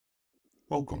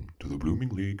Welcome to the Blooming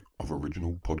League of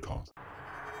Original Podcast.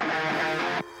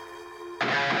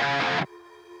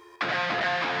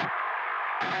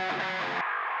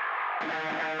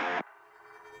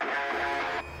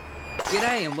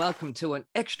 G'day and welcome to an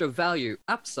extra value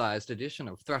upsized edition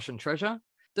of Thrush and Treasure,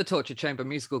 the Torture Chamber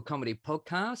musical comedy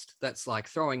podcast that's like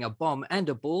throwing a bomb and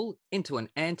a ball into an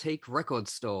antique record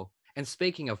store. And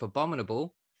speaking of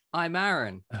abominable, I'm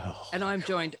Aaron, and I'm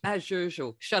joined as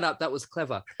usual. Shut up, that was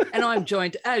clever. And I'm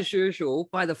joined as usual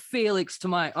by the Felix to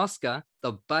my Oscar,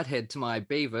 the Butthead to my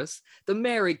Beavis, the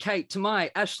Mary Kate to my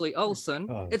Ashley Olsen.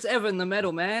 It's Evan the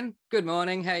Metal Man. Good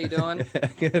morning, how you doing?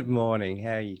 Good morning,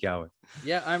 how are you going?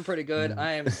 Yeah, I'm pretty good.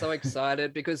 I am so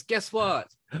excited because guess what?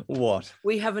 What?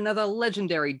 We have another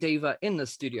legendary diva in the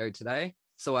studio today.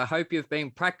 So I hope you've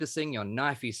been practicing your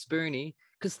knifey spoony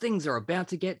because things are about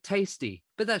to get tasty.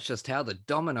 But that's just how the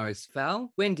dominoes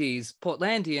fell. Wendy's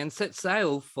Portlandian set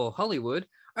sail for Hollywood,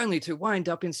 only to wind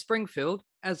up in Springfield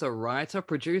as a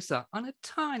writer-producer on a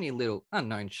tiny little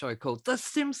unknown show called The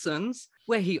Simpsons,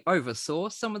 where he oversaw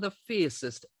some of the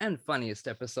fiercest and funniest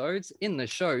episodes in the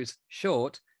show's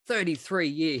short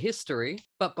 33-year history.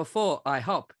 But before I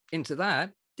hop into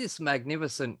that, this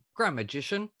magnificent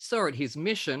grammagician saw it his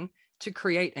mission to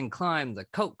create and climb the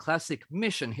cult classic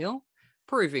Mission Hill,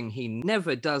 proving he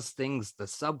never does things the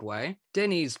subway.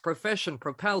 Denny's profession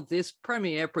propelled this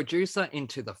premier producer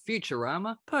into the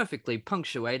Futurama, perfectly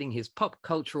punctuating his pop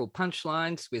cultural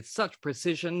punchlines with such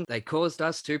precision they caused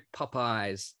us to pop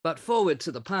eyes. But forward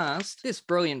to the past, this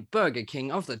brilliant Burger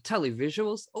King of the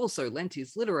televisuals also lent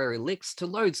his literary licks to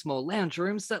loads more lounge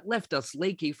rooms that left us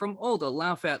leaky from all the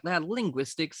laugh-out-loud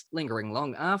linguistics lingering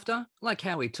long after, like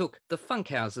how he took the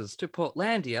Funkhouses to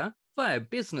Portlandia via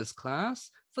business class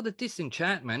for the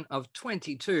disenchantment of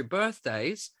 22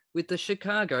 birthdays with the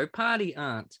Chicago party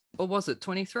aunt. Or was it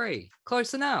 23?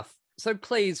 Close enough. So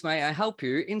please may I help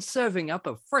you in serving up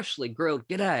a freshly grilled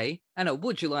g'day and a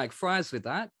would you like fries with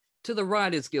that to the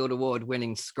Writers Guild Award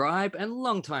winning scribe and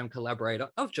longtime collaborator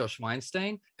of Josh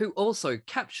Weinstein, who also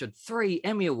captured 3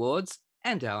 Emmy Awards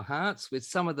and our hearts with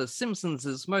some of The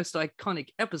Simpsons' most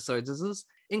iconic episodes,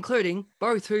 including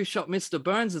both Who Shot Mr.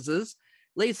 Burns',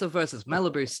 Lisa versus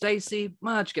Malibu Stacy,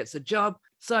 Marge Gets a Job,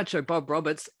 Sideshow Bob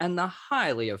Roberts, and the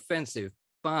highly offensive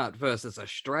Bart versus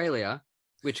Australia,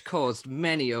 which caused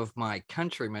many of my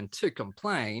countrymen to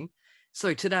complain.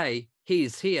 So today,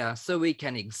 he's here so we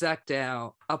can exact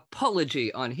our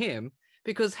apology on him,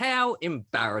 because how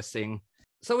embarrassing.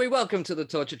 So we welcome to the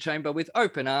Torture Chamber with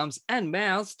open arms and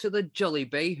mouths to the Jolly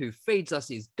Bee who feeds us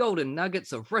his golden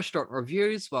nuggets of restaurant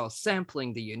reviews while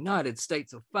sampling the United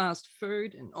States of fast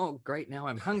food. And oh, great, now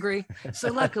I'm hungry. So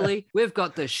luckily, we've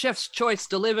got the chef's choice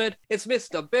delivered. It's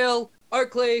Mr. Bill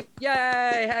Oakley.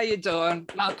 Yay, how you doing?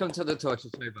 Welcome to the Torture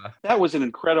Chamber. That was an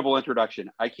incredible introduction.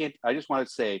 I just want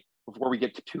to say, before we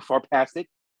get too far past it,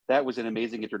 that was an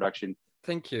amazing introduction.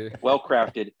 Thank you. Well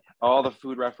crafted. All the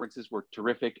food references were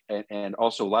terrific, and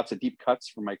also lots of deep cuts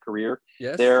from my career.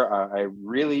 Yes. There, I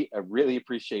really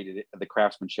appreciated it, the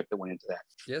craftsmanship that went into that.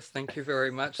 Yes, thank you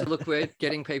very much. Look, we're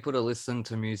getting people to listen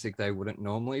to music they wouldn't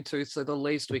normally to, so the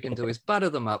least we can do is butter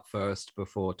them up first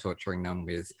before torturing them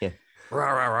with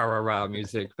rah, rah, rah, rah, rah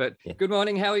music. But Good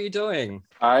morning, how are you doing?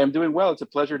 I am doing well. It's a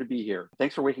pleasure to be here.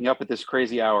 Thanks for waking up at this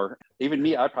crazy hour. Even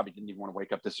me, I probably didn't even want to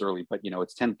wake up this early, but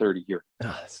it's 10:30 here.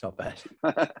 Oh, that's not bad.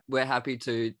 We're happy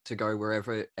to go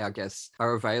wherever our guests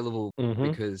are available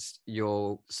because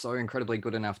you're so incredibly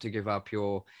good enough to give up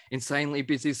your insanely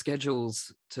busy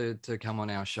schedules to come on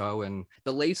our show. And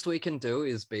the least we can do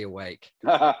is be awake.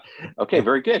 Okay,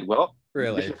 very good. Well,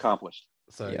 really mission accomplished.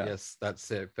 So yes, that's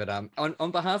it. But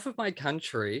on behalf of my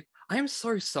country, I am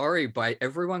so sorry by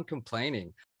everyone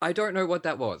complaining. I don't know what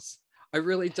that was. I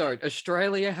really don't.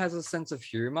 Australia has a sense of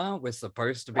humor. We're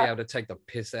supposed to be able to take the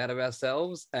piss out of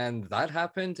ourselves, and that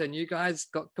happened, and you guys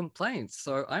got complaints.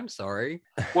 So I'm sorry.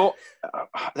 Well,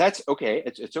 that's okay.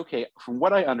 It's okay. From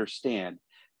what I understand,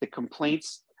 the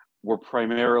complaints were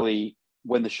primarily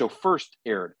when the show first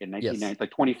aired in 1990,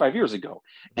 like 25 years ago.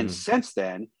 And since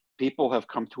then, people have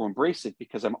come to embrace it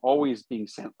because I'm always being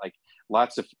sent like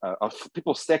lots of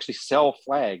people actually sell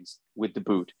flags with the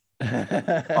boot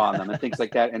on them and things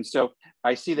like that. And so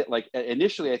I see that, like,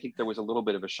 initially, I think there was a little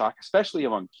bit of a shock, especially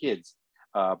among kids,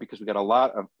 because we got a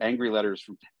lot of angry letters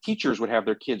from teachers would have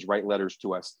their kids write letters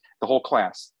to us, the whole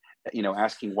class,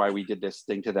 asking why we did this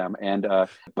thing to them. And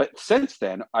but since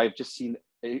then, I've just seen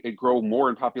it grow more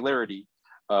in popularity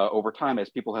over time as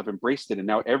people have embraced it. And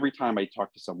now every time I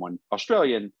talk to someone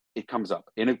Australian, it comes up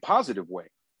in a positive way.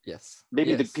 Yes.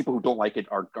 Maybe the Yes. people who don't like it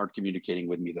aren't communicating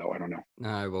with me, though. I don't know.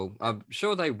 No, well, I'm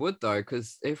sure they would though,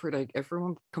 because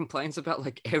everyone complains about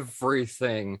like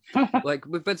everything. Like,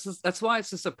 but that's why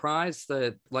it's a surprise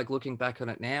that, like, looking back on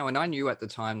it now, and I knew at the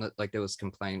time that like there was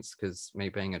complaints because me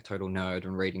being a total nerd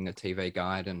and reading the TV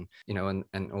guide and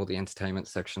and all the entertainment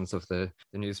sections of the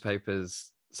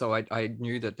newspapers. So I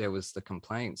knew that there was the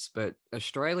complaints, but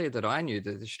Australia that I knew,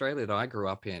 the Australia that I grew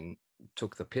up in,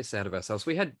 took the piss out of ourselves.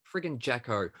 We had friggin'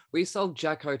 Jacko. We sold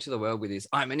Jacko to the world with his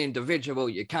 "I'm an individual,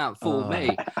 you can't fool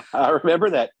me." I remember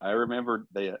that. I remember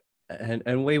the.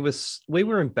 And we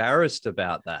were embarrassed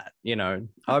about that.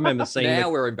 I remember seeing Now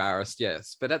we're embarrassed,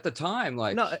 yes, but at the time,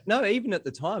 like, no, even at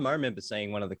the time, I remember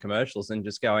seeing one of the commercials and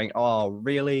just going, "Oh,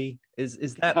 really?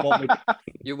 Is that what we?"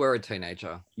 you were a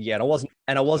teenager. Yeah,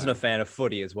 and I wasn't a fan of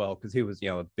footy as well because he was,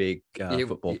 a big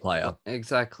football player.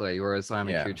 Exactly. Whereas I'm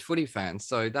a Yeah. huge footy fan,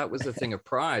 so that was a thing of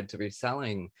pride to be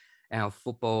selling our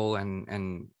football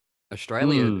and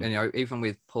Australia, and even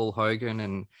with Paul Hogan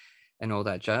and all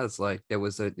that jazz. Like there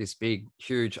was this big,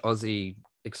 huge Aussie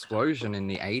explosion in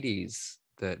the 80s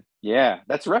that. Yeah,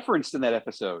 that's referenced in that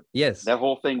episode. Yes, that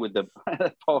whole thing with the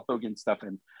Paul Hogan stuff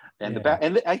and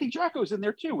I think Jacko's in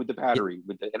there too with the battery,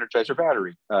 with the Energizer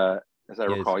battery, as I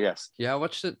recall. Yes. Yeah, I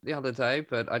watched it the other day,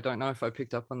 but I don't know if I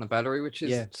picked up on the battery, which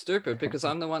is stupid because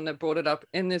I'm the one that brought it up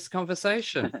in this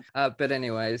conversation. But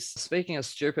anyways, speaking of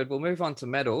stupid, we'll move on to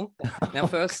metal. Now,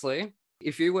 firstly,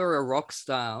 if you were a rock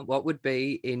star, what would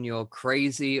be in your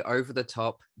crazy,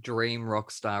 over-the-top dream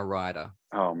rock star rider?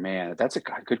 Oh man, that's a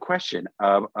good question.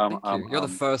 Thank you. You're the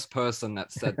first person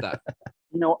that said that.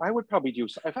 I would probably do,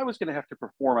 if I was going to have to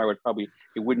perform,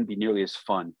 it wouldn't be nearly as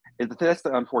fun. That's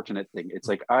the unfortunate thing. It's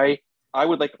like I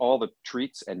would like all the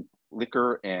treats and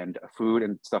liquor and food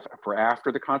and stuff for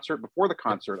after the concert. Before the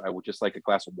concert, I would just like a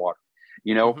glass of water.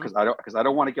 because I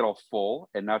don't want to get all full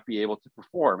and not be able to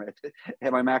perform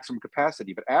at my maximum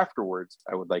capacity. But afterwards,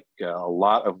 I would like a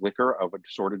lot of liquor of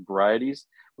assorted varieties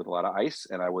with a lot of ice,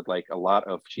 and I would like a lot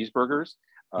of cheeseburgers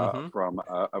from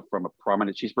a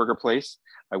prominent cheeseburger place.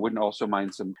 I wouldn't also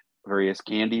mind some various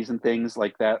candies and things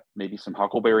like that. Maybe some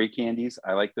huckleberry candies.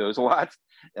 I like those a lot.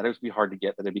 That would be hard to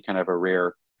get. That'd be kind of a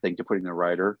rare thing to put in a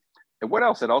rider. And what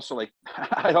else? I'd also like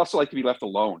to be left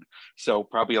alone. So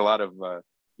probably a lot of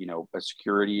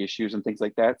security issues and things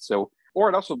like that. So, or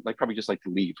I'd also probably just like to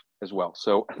leave as well.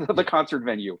 So the concert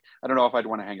venue, I don't know if I'd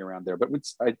want to hang around there, but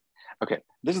okay,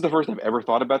 this is the first I've ever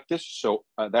thought about this. So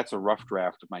that's a rough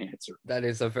draft of my answer. That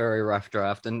is a very rough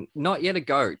draft, and not yet a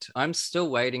goat. I'm still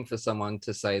waiting for someone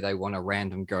to say they want a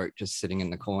random goat just sitting in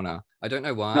the corner. I don't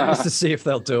know why. Just to see if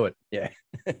they'll do it. Yeah.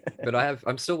 But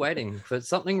I'm still waiting for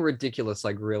something ridiculous,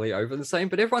 like really over the same,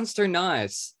 but everyone's too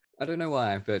nice. I don't know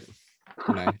why, but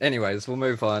anyways, we'll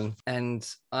move on. And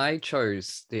I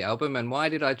chose the album. And why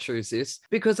did I choose this?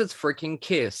 Because it's freaking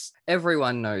Kiss.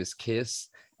 Everyone knows Kiss.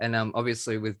 And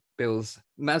obviously with Bill's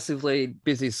massively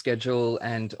busy schedule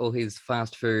and all his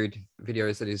fast food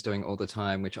videos that he's doing all the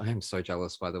time, which I am so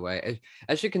jealous, by the way.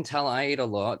 As you can tell, I eat a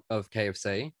lot of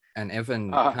KFC. And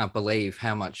Evan can't believe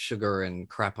how much sugar and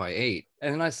crap I eat.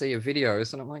 And then I see your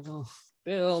videos and I'm like, oh,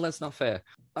 Bill, that's not fair.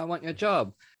 I want your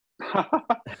job.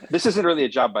 This isn't really a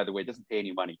job, by the way. It doesn't pay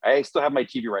any money. I still have my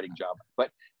TV writing job, but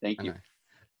thank you.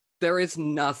 There is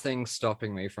nothing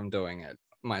stopping me from doing it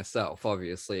myself,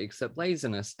 obviously, except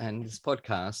laziness and this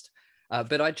podcast.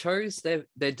 But I chose their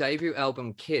debut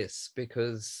album, Kiss,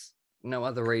 because no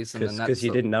other reason than that. Because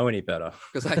you didn't know any better.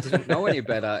 Because I didn't know any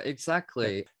better.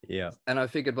 Exactly. Yeah. And I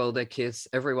figured, well, they're Kiss.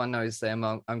 Everyone knows them.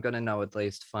 I'm going to know at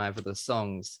least 5 of the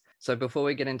songs. So before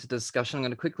we get into discussion, I'm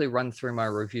going to quickly run through my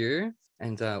review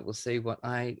and we'll see what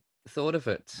I thought of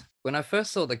it. When I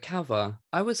first saw the cover,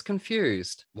 I was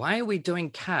confused. Why are we doing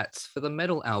cats for the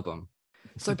metal album?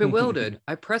 So bewildered,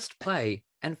 I pressed play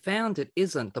and found it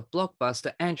isn't the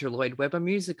blockbuster Andrew Lloyd Webber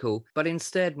musical, but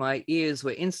instead my ears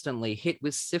were instantly hit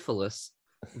with syphilis.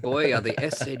 Boy, are the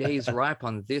STDs ripe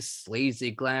on this sleazy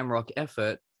glam rock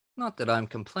effort. Not that I'm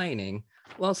complaining.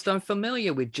 Whilst I'm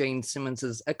familiar with Gene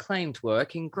Simmons's acclaimed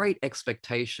work in Great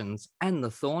Expectations and The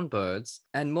Thornbirds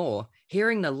and more,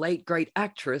 hearing the late great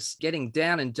actress getting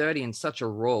down and dirty in such a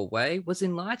raw way was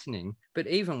enlightening. But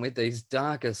even with these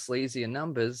darker, sleazier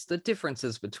numbers, the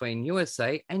differences between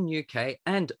USA and UK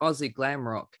and Aussie glam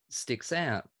rock sticks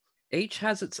out. Each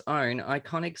has its own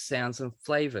iconic sounds and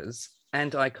flavors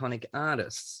and iconic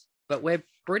artists. But where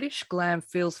British glam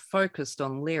feels focused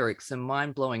on lyrics and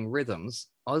mind-blowing rhythms,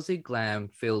 Aussie glam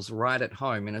feels right at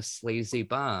home in a sleazy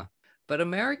bar. But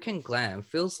American glam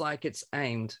feels like it's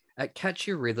aimed at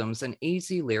catchy rhythms and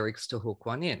easy lyrics to hook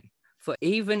one in. For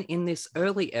even in this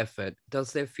early effort,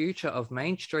 does their future of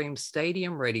mainstream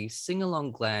stadium-ready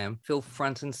sing-along glam feel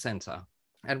front and center.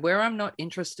 And where I'm not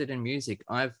interested in music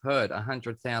I've heard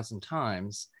 100,000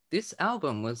 times, this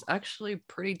album was actually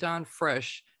pretty darn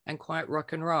fresh and quite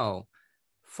rock and roll.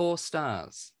 4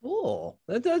 stars. Oh,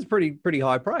 that's pretty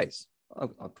high praise.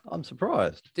 I'm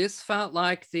surprised. This felt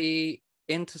like the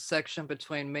intersection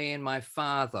between me and my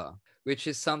father, which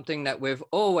is something that we've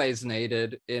always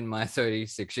needed in my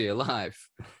 36-year life.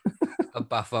 A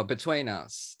buffer between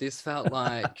us. This felt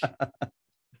like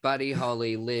Buddy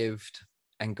Holly lived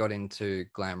and got into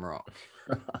glam rock.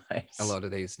 Right. A lot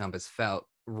of these numbers felt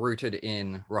rooted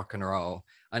in rock and roll.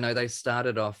 I know they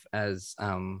started off as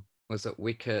was it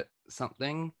Wicket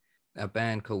something, a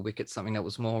band called Wicket something that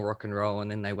was more rock and roll, and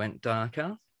then they went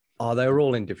darker. Oh, they were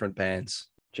all in different bands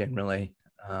generally.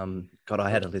 God, I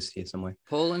had a list here somewhere.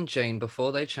 Paul and Jean,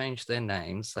 before they changed their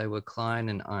names, they were Klein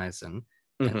and Eisen,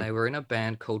 and they were in a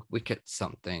band called Wicket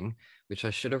something, which I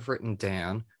should have written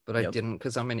down, but I didn't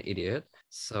because I'm an idiot.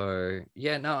 So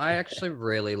yeah, no, I actually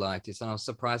really liked this, and I was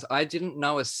surprised. I didn't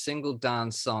know a single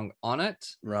dance song on it.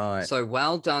 Right. So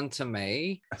well done to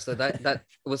me. So that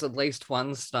was at least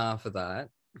 1 star for that.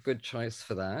 Good choice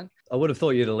for that. I would have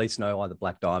thought you'd at least know either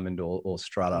Black Diamond or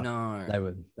Strutter. No.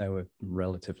 They were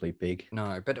relatively big.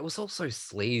 No, but it was also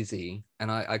sleazy,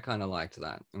 and I kind of liked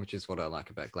that, which is what I like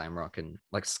about glam rock and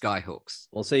like Skyhooks.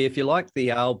 Well, see, if you like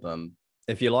the album,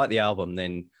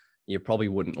 then you probably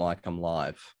wouldn't like them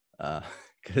live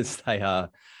because they are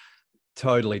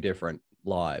totally different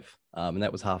live. And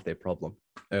that was half their problem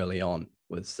early on,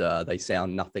 was they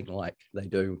sound nothing like they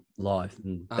do live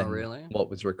than really? what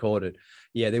was recorded.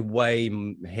 Yeah, they're way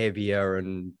heavier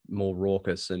and more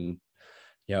raucous and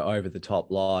over the top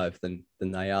live than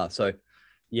they are. So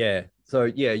yeah,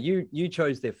 you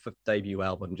chose their 5th debut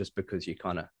album just because you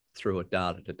kind of threw a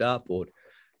dart at a dartboard,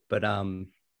 but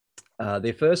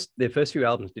their first few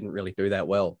albums didn't really do that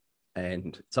well.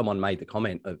 And someone made the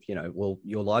comment of, well,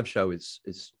 your live show is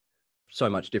so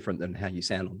much different than how you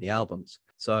sound on the albums.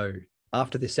 So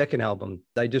after the second album,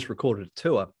 they just recorded a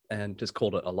tour and just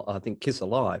called it, I think, Kiss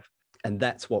Alive. And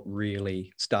that's what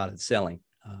really started selling.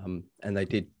 And they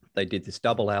did this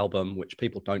double album, which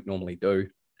people don't normally do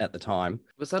at the time.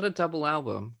 Was that a double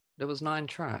album? There was 9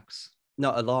 tracks.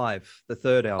 No, Alive, the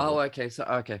third album. Oh, okay. So,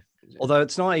 okay. Although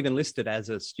it's not even listed as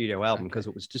a studio album because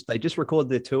it was just, they just recorded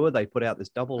their tour. They put out this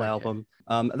double album.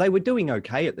 They were doing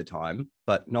okay at the time,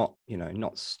 but not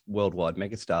worldwide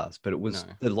megastars. But it was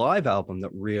the live album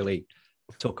that really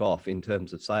took off in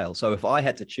terms of sales. So if I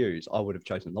had to choose, I would have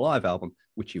chosen the live album,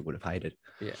 which you would have hated.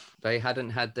 Yeah, they hadn't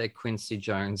had their Quincy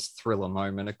Jones Thriller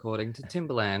moment, according to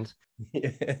Timbaland.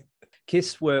 Yeah.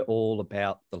 Kiss were all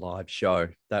about the live show.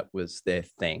 That was their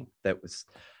thing.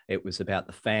 It was about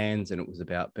the fans, and it was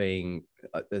about being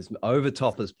as over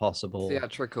top as possible.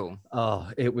 Theatrical.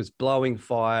 Oh, it was blowing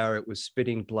fire. It was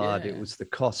spitting blood. Yeah. It was the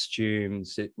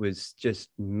costumes. It was just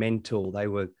mental. They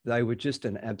were just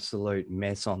an absolute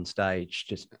mess on stage,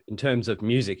 just in terms of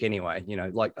music anyway.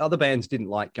 Like other bands didn't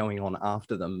like going on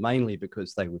after them, mainly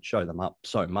because they would show them up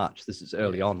so much. This is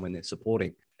early on when they're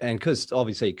supporting. And because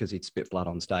he'd spit blood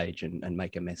on stage and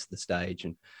make a mess of the stage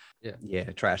and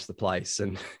trash the place.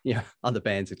 And other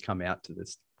bands had come out to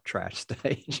this trash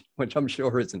stage, which I'm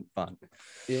sure isn't fun.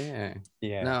 Yeah.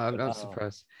 No, I'm not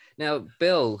surprised. Now,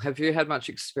 Bill, have you had much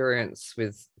experience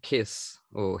with Kiss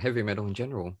or heavy metal in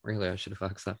general? Really, I should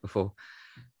have asked that before.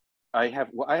 I have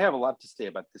a lot to say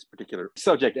about this particular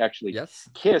subject, actually. Yes.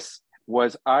 Kiss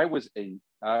was, I was in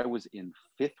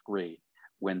 5th grade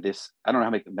when this, I don't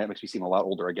know that makes me seem a lot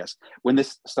older, I guess, when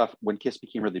Kiss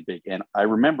became really big. And I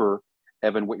remember,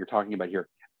 Evan, what you're talking about here,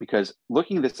 because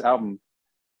looking at this album,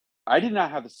 I did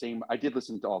not have I did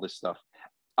listen to all this stuff.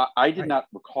 I did not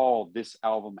recall this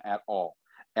album at all.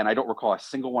 And I don't recall a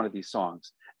single one of these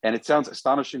songs. And it sounds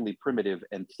astonishingly primitive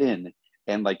and thin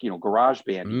and like, garage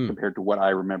band compared to what I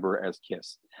remember as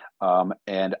Kiss.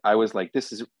 And I was like,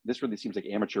 this really seems like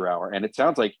amateur hour. And it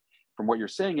sounds like, from what you're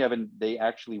saying, Evan, they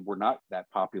actually were not that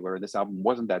popular. This album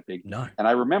wasn't that big. No. And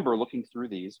I remember looking through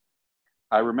these.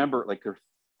 I remember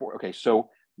so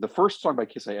the first song by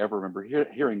Kiss I ever remember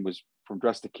hearing was from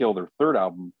Dressed to Kill, their 3rd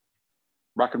album,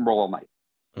 Rock and Roll All Night.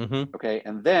 Mm-hmm. Okay.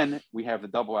 And then we have the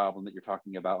double album that you're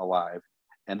talking about, Alive.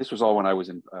 And this was all when I was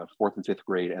in 4th and 5th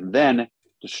grade. And then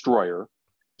Destroyer,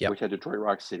 which had Detroit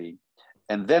Rock City.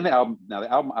 And then the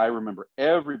album I remember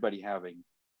everybody having,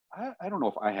 I don't know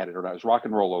if I had it or not, it was Rock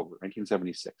and Roll Over,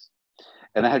 1976.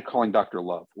 And I had Calling Dr.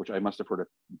 Love, which I must have heard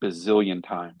a bazillion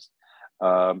times,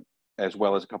 as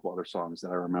well as a couple other songs that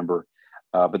I remember.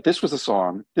 But this was a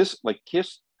song,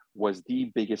 Kiss was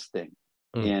the biggest thing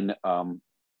in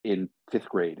in 5th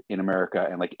grade in America,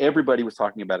 and like everybody was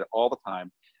talking about it all the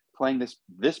time, playing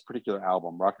this particular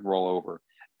album, Rock and Roll Over.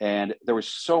 And there was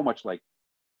so much, like,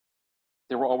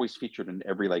 they were always featured in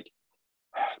every, like,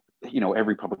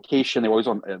 every publication. They were always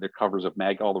on the covers of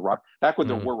all the rock, back when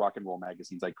there were rock and roll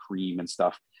magazines like Cream and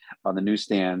stuff on the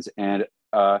newsstands. And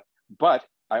but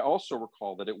I also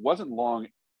recall that it wasn't long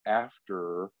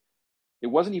after, it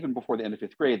wasn't even before the end of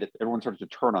 5th grade, that everyone started to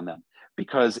turn on them,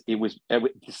 because the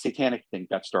satanic thing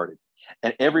got started,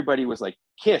 and everybody was like,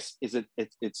 KISS it's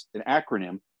an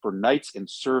acronym for Knights in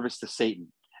Service to Satan.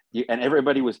 And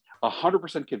everybody was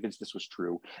 100% convinced this was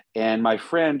true. And my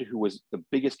friend, who was the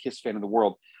biggest KISS fan in the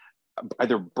world,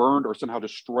 either burned or somehow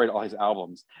destroyed all his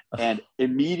albums. And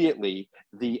immediately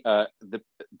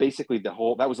basically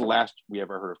that was the last we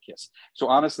ever heard of KISS. So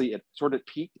honestly, it sort of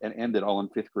peaked and ended all in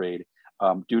 5th grade,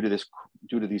 due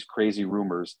to these crazy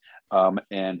rumors.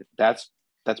 And that's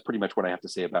pretty much what I have to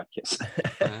say about KISS.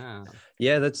 Wow.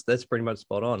 Yeah, that's pretty much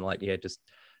spot on. Like, yeah, just,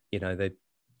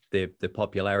 the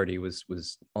popularity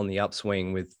was on the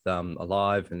upswing with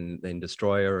Alive and then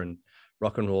Destroyer and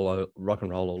rock and roll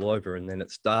all over, and then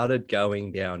it started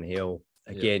going downhill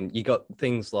again. You got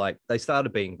things like, they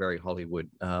started being very Hollywood.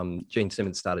 Gene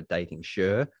Simmons started dating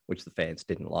Cher, which the fans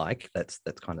didn't like. That's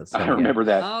kind of, I remember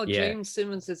that. Oh, Yeah. Gene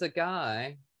Simmons is a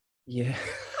guy. Yeah.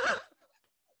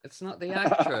 It's not the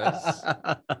actress.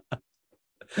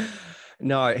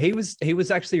 No, he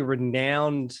was actually a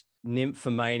renowned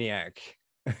nymphomaniac.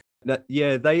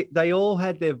 Yeah, they all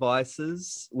had their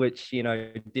vices, which,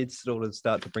 did sort of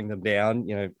start to bring them down.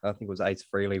 I think it was Ace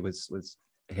Frehley was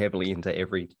heavily into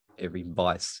every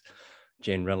vice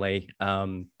generally.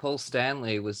 Paul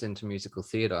Stanley was into musical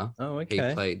theatre. Oh, He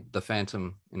okay. played the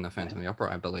Phantom in the Phantom of the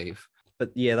Opera, I believe.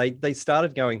 But yeah, they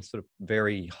started going sort of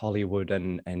very Hollywood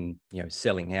and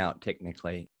selling out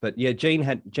technically. But yeah,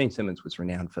 Gene Simmons was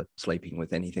renowned for sleeping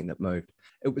with anything that moved.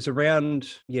 It was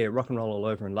around, Rock and Roll All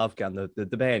Over and Love Gun,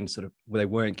 the band sort of, they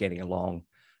weren't getting along,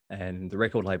 and the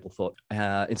record label thought,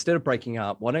 instead of breaking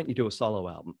up, why don't you do a solo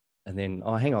album? And then,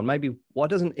 hang on, maybe why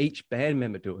doesn't each band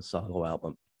member do a solo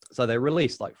album? So they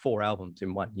released like 4 albums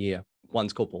in 1 year.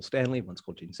 One's called Paul Stanley, one's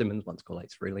called Gene Simmons, one's called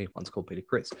Ace Frehley, one's called Peter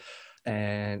Criss.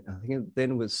 And I think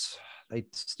then they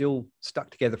still stuck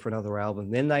together for another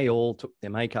album. Then they all took their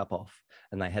makeup off,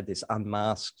 and they had this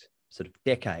unmasked sort of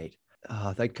decade.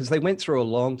 Because they went through a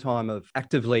long time of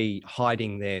actively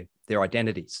hiding their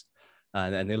identities.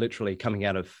 And they're literally coming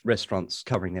out of restaurants,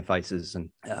 covering their faces, and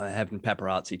having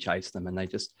paparazzi chase them. And they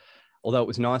just, although it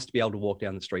was nice to be able to walk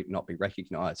down the street and not be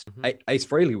recognized, Ace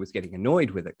Frehley was getting annoyed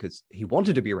with it because he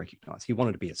wanted to be recognized. He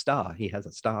wanted to be a star. He has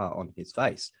a star on his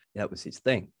face. That was his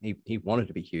thing. He wanted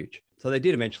to be huge. So they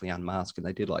did eventually unmask, and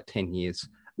they did like 10 years.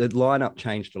 The lineup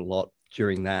changed a lot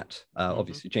during that.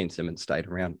 Obviously, Gene Simmons stayed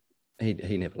around.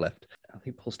 He never left. I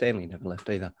think Paul Stanley never left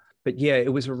either. But yeah,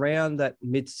 it was around that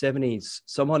mid-70s,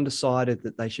 someone decided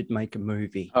that they should make a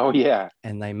movie. Oh, yeah.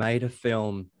 And they made a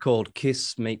film called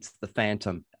KISS Meets the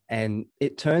Phantom. And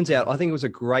it turns out, I think it was a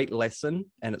great lesson,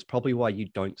 and it's probably why you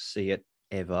don't see it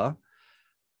ever,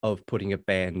 of putting a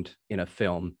band in a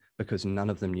film, because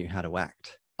none of them knew how to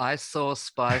act. I saw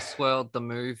Spice World, the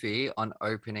movie, on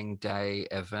opening day,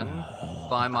 Evan,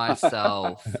 by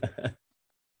myself.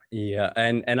 Yeah,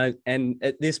 and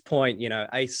at this point,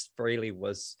 Ace Frehley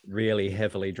was really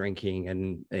heavily drinking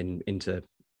and into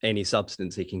any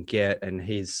substance he can get, and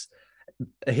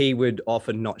he would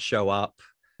often not show up,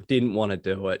 didn't want to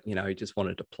do it, he just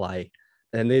wanted to play.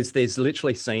 And there's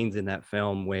literally scenes in that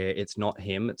film where it's not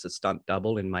him, it's a stunt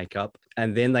double in makeup,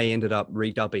 and then they ended up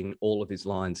redubbing all of his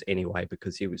lines anyway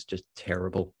because he was just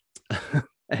terrible.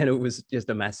 And it was just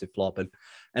a massive flop.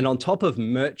 And on top of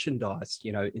merchandise,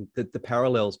 the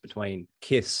parallels between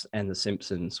KISS and The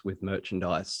Simpsons with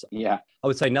merchandise. Yeah. I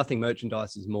would say nothing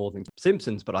merchandise is more than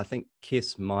Simpsons, but I think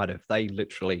KISS might have. They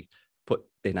literally put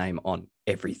their name on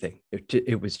everything.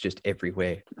 It was just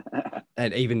everywhere.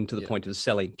 And even to the point of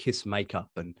selling KISS makeup.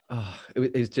 And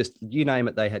it was just, you name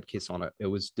it, they had KISS on it. It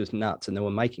was just nuts. And they were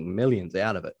making millions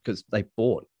out of it because they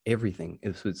bought everything.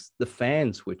 The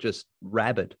fans were just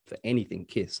rabid for anything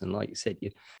KISS. And like you said,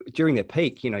 during their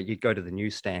peak, you'd go to the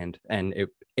newsstand and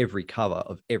every cover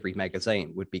of every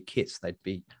magazine would be KISS. They'd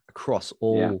be across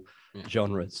all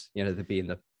genres. They'd be in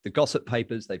the gossip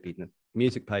papers, they'd be in the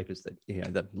music papers,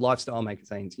 the lifestyle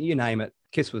magazines, you name it.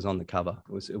 KISS was on the cover.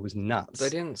 It was nuts. They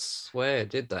didn't swear,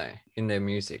 did they? In their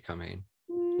music, I mean.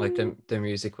 Like their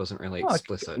music wasn't really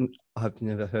explicit. I've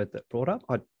never heard that brought up.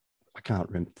 I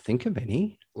can't think of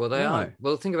any. Well, they are.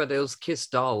 Well, think about it. There was KISS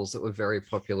dolls that were very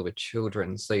popular with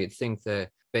children. So you'd think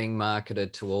they're being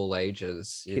marketed to all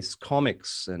ages. KISS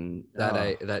comics and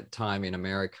that time in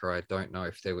America, I don't know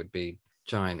if there would be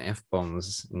giant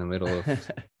F-bombs in the middle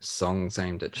of songs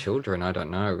aimed at children. I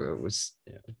don't know. It was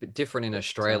a bit different in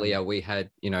Australia. We had,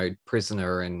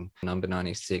 Prisoner and Number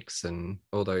 96 and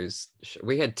all those.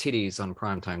 We had titties on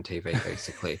primetime TV,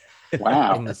 basically.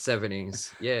 Wow. In the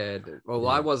 70s. Yeah. Well,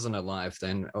 I wasn't alive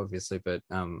then, obviously, but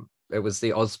it was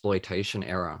the Ozploitation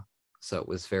era. So it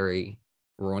was very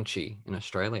raunchy in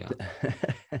Australia.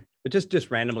 But just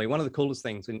randomly, one of the coolest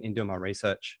things in doing my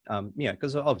research,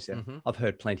 because obviously I've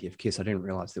heard plenty of Kiss. I didn't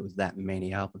realize there was that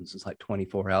many albums. It's like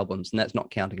 24 albums, and that's not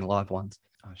counting live ones.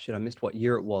 Oh shit, I missed what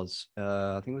year it was.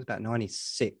 I think it was about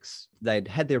 96. They'd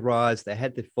had their rise, they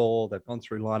had their fall, they've gone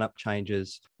through lineup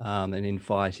changes and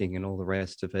infighting and all the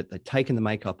rest of it. They'd taken the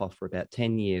makeup off for about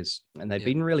 10 years, and they'd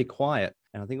been really quiet.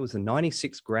 And I think it was the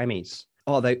 96 Grammys.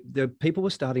 The people were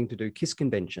starting to do Kiss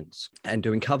conventions and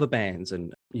doing cover bands,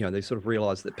 and they sort of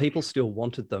realized that people still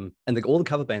wanted them. And all the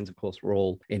cover bands, of course, were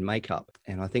all in makeup.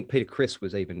 And I think Peter Criss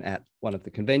was even at one of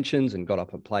the conventions and got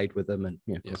up and played with them, and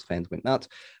of course, fans went nuts.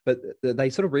 But they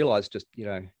sort of realized just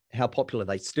how popular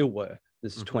they still were.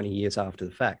 This is 20 years after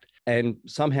the fact. And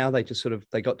somehow they just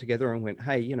they got together and went,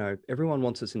 hey, everyone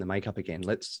wants us in the makeup again.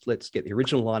 Let's get the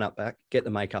original lineup back, get the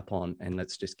makeup on, and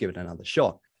let's just give it another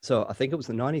shot. So I think it was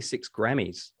the 96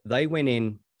 Grammys. They went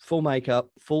in full makeup,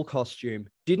 full costume,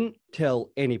 didn't tell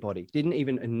anybody, didn't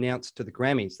even announce to the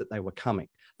Grammys that they were coming.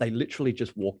 They literally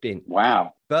just walked in.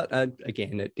 Wow. But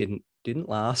again, it didn't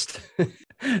last.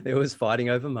 There was fighting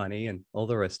over money and all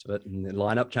the rest of it, and the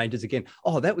lineup changes again.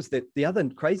 Oh, that was the other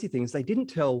crazy thing is they didn't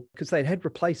tell, because they had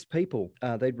replaced people.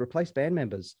 They'd replaced band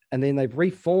members, and then they've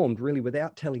reformed really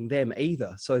without telling them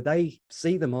either. So they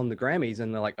see them on the Grammys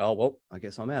and they're like, oh, well, I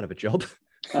guess I'm out of a job.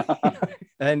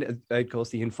 And of course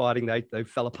the infighting, they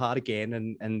fell apart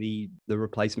again, and the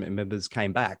replacement members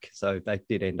came back, so they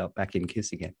did end up back in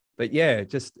Kiss again. But yeah,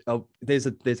 just there's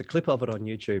a clip of it on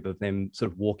YouTube of them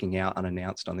sort of walking out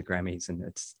unannounced on the Grammys, and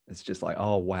it's just like,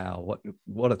 oh wow,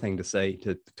 what a thing to see,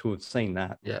 to have seen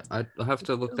that. Yeah, I'll have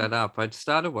to look that up. I'd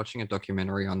started watching a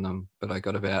documentary on them, but I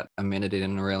got about a minute in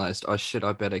and realized, oh shit,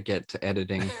 I better get to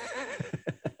editing.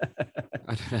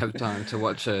 I don't have time to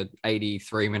watch a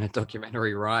 83-minute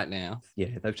documentary right now.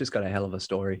 Yeah, they've just got a hell of a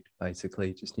story,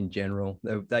 basically, just in general.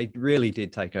 They really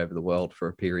did take over the world for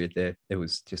a period there. There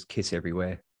was just Kiss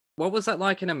everywhere. What was that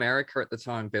like in America at the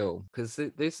time, Bill? Because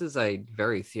this is a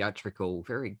very theatrical,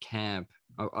 very camp,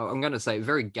 I'm going to say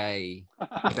very gay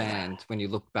band when you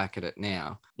look back at it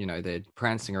now. They're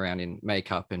prancing around in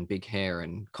makeup and big hair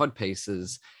and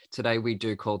codpieces. Today, we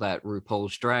do call that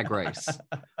RuPaul's Drag Race.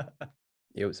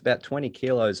 It was about 20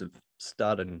 kilos of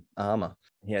stud and armor.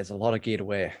 Yeah, it's a lot of gear to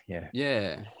wear. Yeah.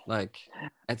 Yeah,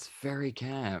 it's very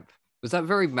camp. Was that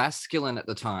very masculine at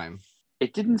the time?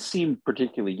 It didn't seem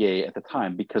particularly gay at the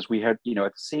time, because we had, at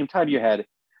the same time you had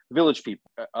Village People,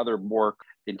 other more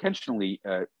intentionally,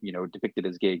 depicted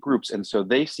as gay groups. And so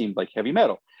they seemed like heavy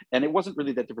metal. And it wasn't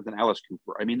really that different than Alice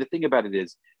Cooper. I mean, the thing about it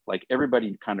is,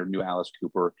 everybody kind of knew Alice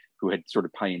Cooper, who had sort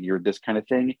of pioneered this kind of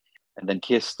thing. And then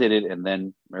Kiss did it, and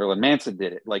then Marilyn Manson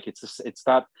did it.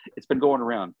 It's been going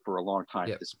around for a long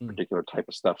time, this particular type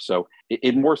of stuff. So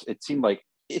it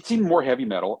seemed more heavy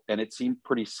metal, and it seemed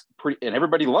pretty, and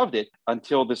everybody loved it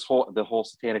until the whole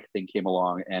satanic thing came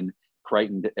along and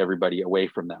frightened everybody away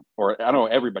from them. Or I don't know,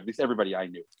 everybody, at least everybody I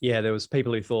knew. Yeah, there was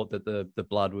people who thought that the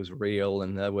blood was real,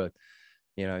 and there were,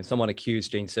 someone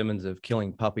accused Gene Simmons of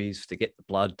killing puppies to get the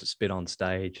blood to spit on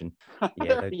stage. And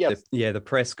the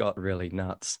press got really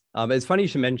nuts. It's funny you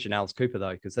should mention Alice Cooper,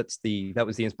 though, because that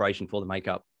was the inspiration for the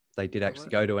makeup. They did actually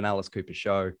go to an Alice Cooper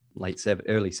show,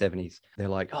 early 70s. They're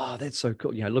like, oh, that's so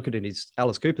cool. Look at it, it's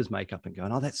Alice Cooper's makeup, and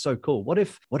going, oh, that's so cool. What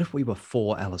if we were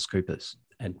 4 Alice Coopers?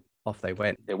 And off they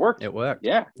went. It worked.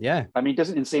 Yeah. Yeah. I mean,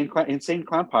 doesn't Insane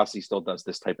Clown Posse still does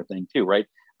this type of thing too, right?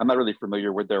 I'm not really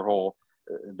familiar with their whole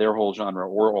genre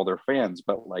or all their fans,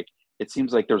 but it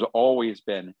seems like there's always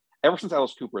been, ever since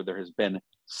Alice Cooper, there has been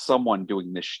someone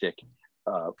doing this shtick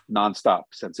nonstop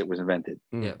since it was invented.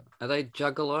 Yeah. Are they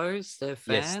juggalos? They're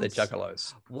fans? Yes, they're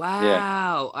juggalos. Wow.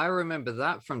 Yeah. I remember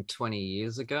that from 20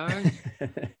 years ago.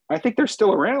 I think they're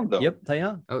still around, though. Yep, they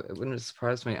are. Oh, it wouldn't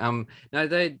surprise me.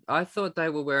 No, I thought they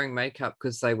were wearing makeup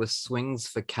because they were swings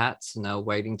for cats and they were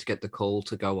waiting to get the call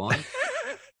to go on.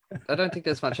 I don't think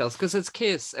there's much else because it's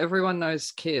Kiss. Everyone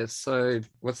knows Kiss. So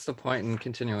what's the point in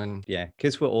continuing? Yeah,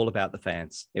 Kiss were all about the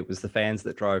fans. It was the fans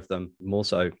that drove them more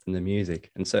so than the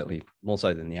music, and certainly more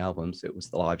so than the albums. It was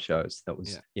the live shows. That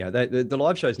was, the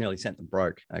live shows nearly sent them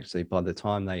broke. Actually, by the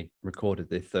time they recorded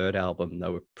their third album, they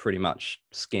were pretty much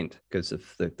skint because of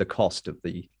the cost of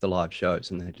the live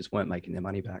shows, and they just weren't making their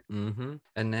money back. Mm-hmm.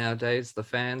 And nowadays, the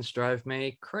fans drive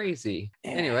me crazy.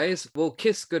 Anyways, we'll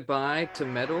kiss goodbye to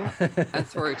metal and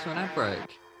throw to an ad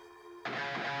break.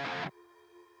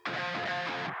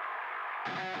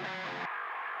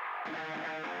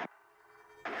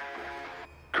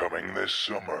 Coming this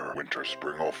summer, winter,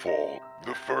 spring, or fall,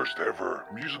 the first ever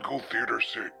musical theater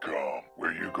sitcom,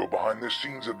 where you go behind the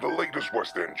scenes of the latest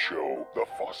West End show, the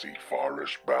Fosse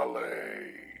Forest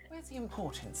Ballet. Where's the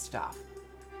important stuff?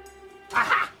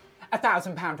 Aha!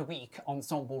 £1,000 a week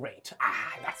ensemble rate.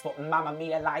 Ah, that's what Mamma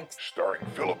Mia likes. Starring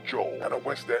Philip Joel and a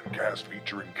West End cast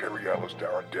featuring Carrie Ellis,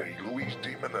 Darren Day, Louise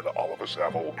Demon, and Oliver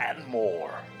Saville, and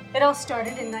more. It all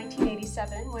started in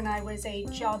 1987 when I was a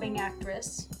jobbing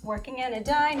actress working in a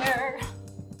diner.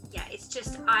 Yeah, it's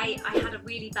just I had a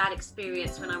really bad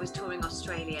experience when I was touring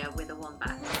Australia with a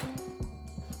wombat.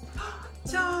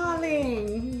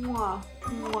 Darling! Mwah,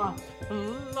 mwah.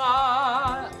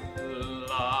 La,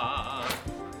 la.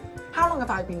 How long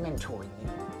have I been mentoring you?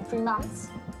 3 months?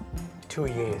 2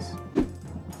 years.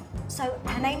 So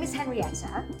her name is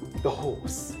Henrietta. The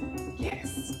horse.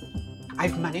 Yes.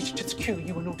 I've managed to secure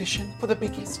you an audition for the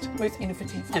biggest, most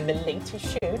innovative, and the latest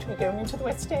show to be going into the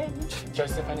West End.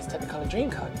 Joseph and his Technicolor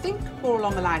Dreamcoat. Think more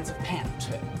along the lines of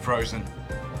Panto. Frozen.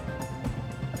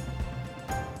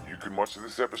 You can watch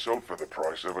this episode for the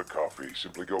price of a coffee.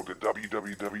 Simply go to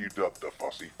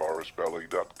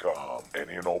www.thefosseforestballet.com.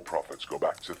 Any and all profits go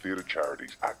back to theatre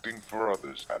charities, Acting for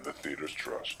Others, and the Theatre's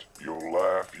Trust. You'll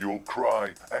laugh, you'll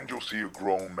cry, and you'll see a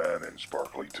grown man in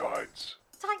sparkly tights.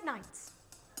 Tight nights.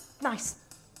 Nice.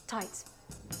 Tights.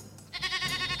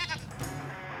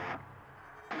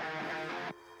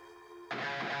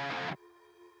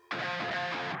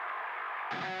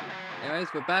 Anyways,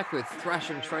 we're back with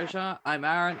Thrash and Treasure. I'm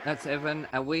Aaron, that's Evan,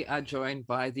 and we are joined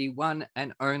by the one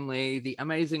and only, the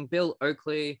amazing Bill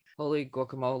Oakley. Holy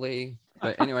guacamole.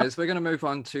 But anyways, we're going to move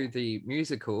on to the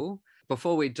musical.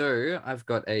 Before we do, I've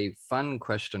got a fun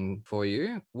question for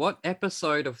you. What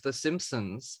episode of The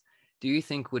Simpsons do you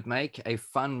think would make a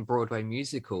fun Broadway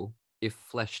musical if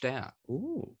fleshed out?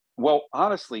 Ooh. Well,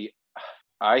 honestly,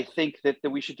 I think that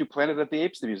we should do Planet of the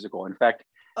Apes, the musical. In fact,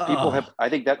 people have, I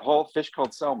think that whole Fish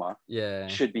Called Selma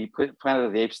should be Planet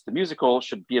of the Apes, the musical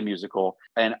should be a musical.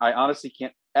 And I honestly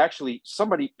can't, actually,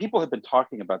 people have been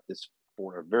talking about this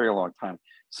for a very long time.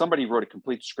 Somebody wrote a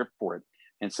complete script for it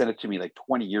and sent it to me like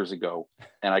 20 years ago.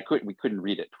 And we couldn't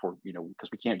read it because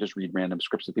we can't just read random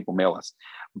scripts that people mail us.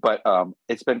 But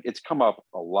it's come up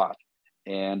a lot.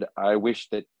 And I wish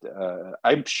that,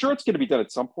 I'm sure it's going to be done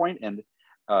at some point and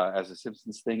as a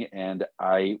Simpsons thing. And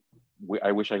I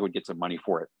wish I would get some money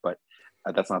for it, but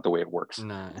that's not the way it works.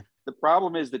 No. The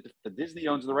problem is that the Disney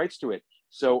owns the rights to it.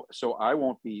 So I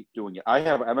won't be doing it.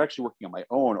 I'm actually working on my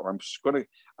own, or I'm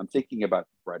thinking about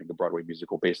writing a Broadway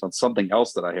musical based on something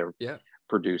else that I have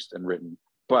produced and written,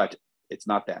 but it's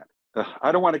not that.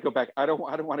 I don't want to go back. I don't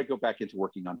want to go back into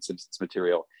working on Simpsons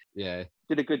material. Yeah.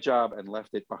 Did a good job and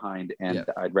left it behind, and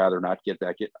I'd rather not get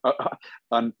back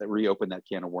reopen that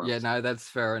can of worms. Yeah, no, that's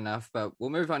fair enough. But we'll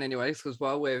move on anyways, because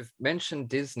while we've mentioned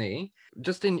Disney,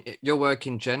 just in your work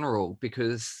in general,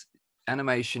 because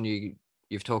animation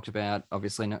you've talked about,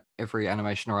 obviously not every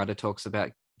animation writer talks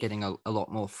about getting a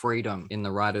lot more freedom in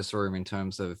the writer's room in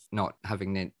terms of not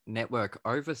having network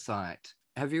oversight.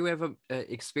 Have you ever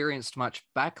experienced much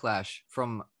backlash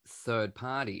from third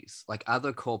parties, like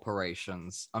other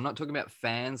corporations? I'm not talking about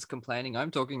fans complaining.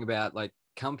 I'm talking about like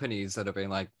companies that have been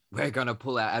like, we're going to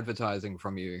pull our advertising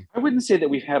from you. I wouldn't say that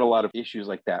we've had a lot of issues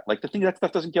like that. Like the thing, that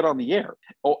stuff doesn't get on the air.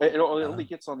 It only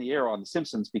gets on the air on The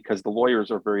Simpsons because the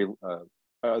lawyers are very...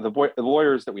 the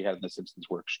lawyers that we had in The Simpsons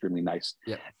were extremely nice,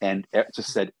 and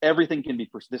just said everything can be.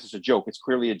 This is a joke. It's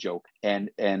clearly a joke. And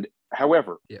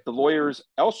however, the lawyers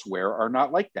elsewhere are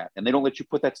not like that, and they don't let you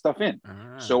put that stuff in.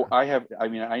 So I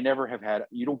never have had.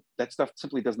 That stuff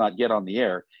simply does not get on the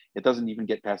air. It doesn't even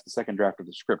get past the second draft of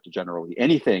the script. Generally,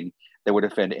 anything that would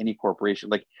offend any corporation.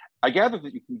 Like I gather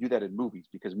that you can do that in movies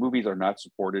because movies are not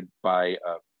supported by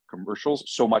commercials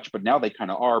so much, but now they kind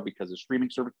of are because of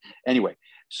streaming service. Anyway,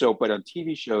 but on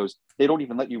TV shows, they don't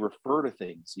even let you refer to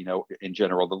things. In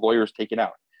general, the lawyers take it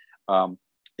out.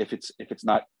 If it's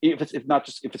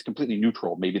completely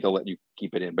neutral, maybe they'll let you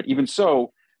keep it in. But even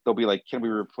so, they'll be like, can we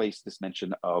replace this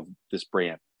mention of this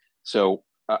brand? So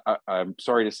I'm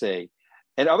sorry to say.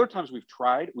 And other times we've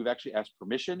tried. We've actually asked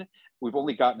permission. We've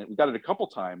only gotten it. We got it a couple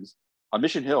times. On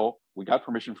Mission Hill, we got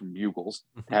permission from Bugles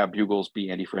to have Bugles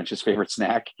be Andy French's favorite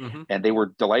snack, and they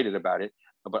were delighted about it.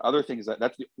 But other things,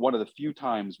 that's one of the few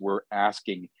times we're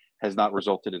asking has not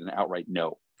resulted in an outright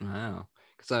no. Wow.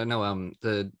 Because I know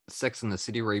the Sex and the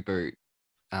City reboot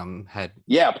had...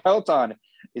 Yeah, Peloton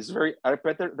is very... I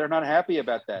bet they're not happy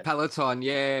about that. Peloton,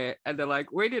 yeah. And they're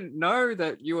like, we didn't know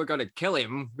that you were going to kill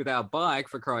him with our bike,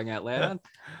 for crying out loud.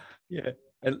 Yeah.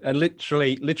 and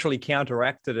literally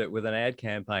counteracted it with an ad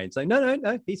campaign saying,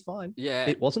 no, he's fine. Yeah.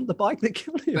 It wasn't the bike that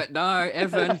killed him. But no,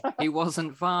 Evan, he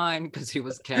wasn't fine because he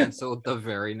was cancelled the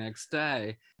very next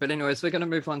day. But anyways, we're going to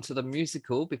move on to the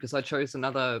musical because I chose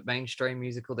another mainstream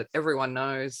musical that everyone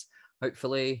knows.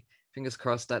 Hopefully, fingers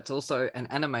crossed, that's also an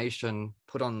animation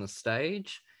put on the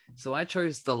stage. So I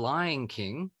chose The Lion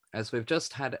King, as we've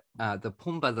just had the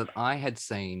Pumbaa that I had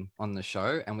seen on the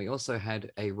show, and we also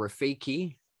had a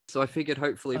Rafiki. So I figured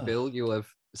hopefully, Bill, you'll have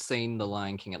seen The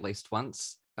Lion King at least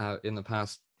once in the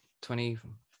past 20,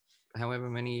 however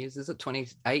many years. Is it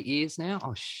 28 years now?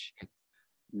 Oh, shit.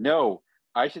 No,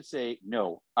 I should say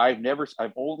no. I've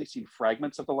only seen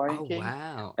fragments of The Lion King.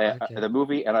 Wow. The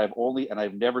movie, and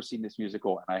I've never seen this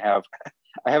musical, and I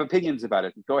have opinions about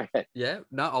it. Go ahead. Yeah,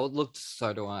 no, look,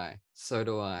 so do I.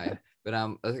 But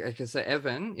like I say,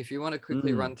 Evan, if you want to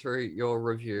quickly run through your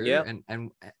review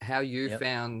and how you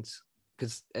found,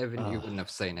 because Evan, you wouldn't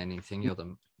have seen anything. You're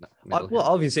the well,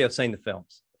 obviously I've seen the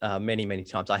films many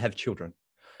times. I have children.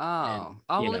 Well,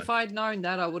 if I'd known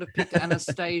that, I would have picked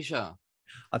Anastasia.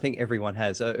 I think everyone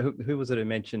has. Who was it who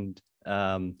mentioned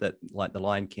that like The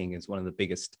Lion King is one of the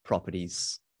biggest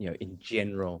properties, in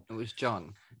general? It was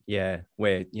John. Yeah,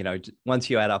 where once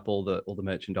you add up all the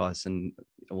merchandise and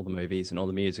all the movies and all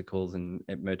the musicals and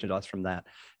merchandise from that,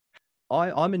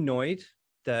 I'm annoyed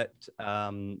that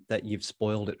you've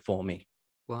spoiled it for me.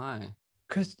 Why?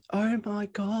 Because oh my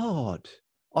god,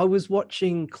 I was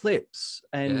watching clips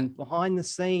and behind the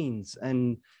scenes,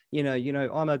 and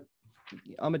I'm a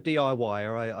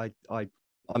DIYer.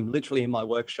 I'm literally in my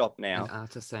workshop now. An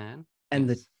artisan. And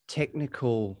the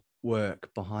technical work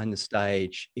behind the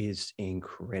stage is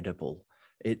incredible.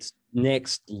 It's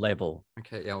next level.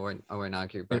 Okay, yeah, I won't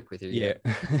argue back with you. Yeah.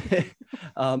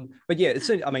 But yeah,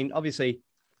 obviously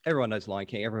everyone knows Lion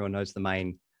King. Everyone knows the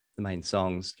main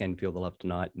songs, Can Feel the Love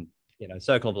Tonight and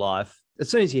Circle of Life. As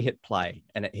soon as you hit play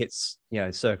and it hits,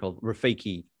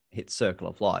 Rafiki hits Circle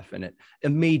of Life, and it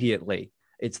immediately,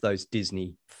 it's those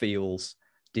Disney feels,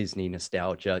 Disney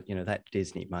nostalgia, that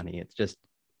Disney money. It's just,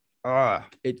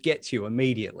 it gets you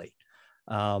immediately.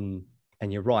 And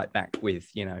you're right back with,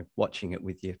 watching it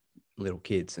with your little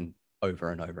kids and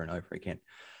over and over and over again.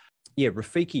 Yeah,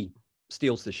 Rafiki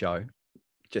steals the show,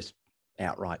 just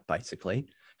outright, basically.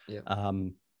 Yeah.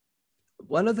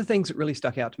 One of the things that really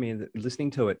stuck out to me listening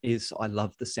to it is I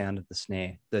love the sound of the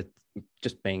snare, that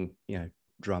just being,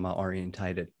 drummer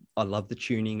orientated. I love the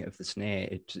tuning of the snare.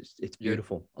 It's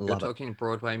beautiful. I love it. You're talking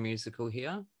Broadway musical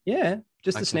here? Yeah,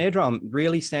 just the snare drum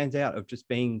really stands out of just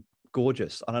being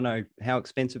gorgeous. I don't know how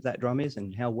expensive that drum is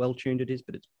and how well tuned it is,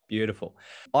 but it's beautiful.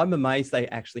 I'm amazed they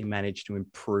actually managed to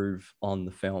improve on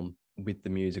the film with the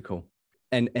musical.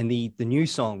 And the new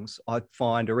songs I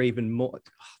find are even more,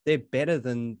 they're better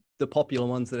than the popular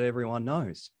ones that everyone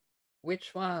knows.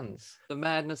 Which ones? The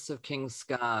Madness of King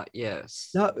Scar, yes.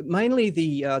 No, mainly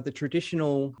the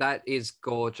traditional. That is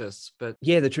gorgeous, but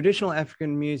yeah, the traditional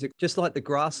African music, just like the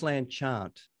Grassland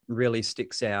Chant, really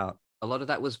sticks out. A lot of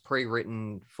that was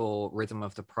pre-written for Rhythm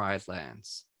of the Pride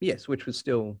Lands. Yes, which was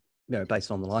still based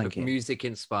on the Lion King. Music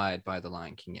inspired by the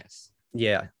Lion King, yes.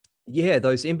 Yeah,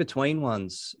 those in between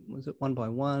ones. Was it One by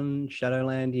One,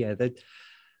 Shadowland? Yeah.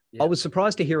 I was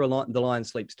surprised to hear The Lion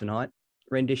Sleeps Tonight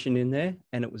rendition in there,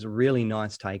 and it was a really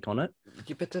nice take on it.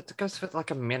 Yeah, but it goes for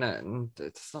like a minute, and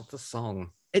it's not the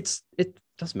song. It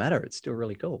doesn't matter. It's still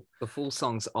really cool. The full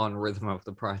song's on Rhythm of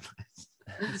the Pride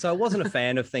Lands. So I wasn't a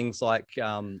fan of things like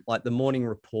the Morning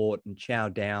Report and Chow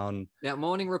Down. Now,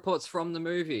 Morning Report's from the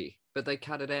movie, but they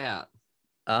cut it out.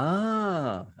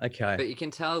 Ah, okay. But you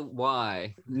can tell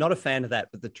why. Not a fan of that,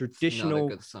 but the traditional, not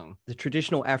a good song. The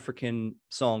traditional African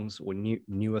songs or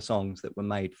newer songs that were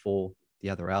made for the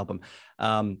other album. Those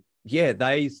are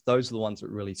the ones that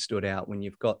really stood out when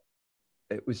you've got,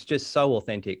 it was just so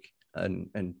authentic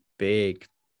and big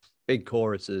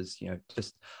choruses,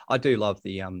 I do love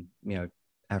the,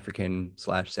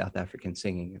 African/South African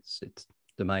singing. It's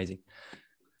amazing.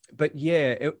 But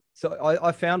yeah, so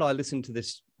I found I listened to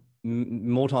this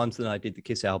more times than I did the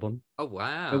Kiss album. Oh,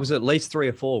 wow. It was at least 3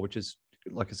 or 4, which is,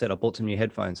 like I said, I bought some new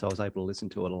headphones, so I was able to listen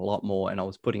to it a lot more, and I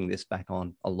was putting this back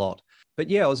on a lot. But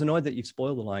yeah, I was annoyed that you've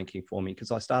spoiled The Lion King for me,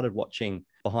 because I started watching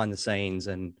behind the scenes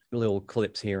and little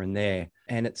clips here and there,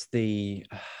 and it's the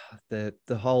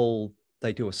whole,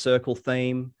 they do a circle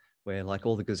theme where like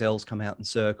all the gazelles come out in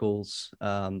circles.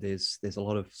 There's a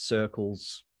lot of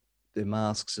circles. The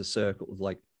masks are circles,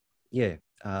 like they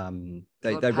run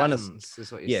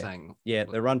is what you're saying. Yeah,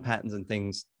 they run patterns and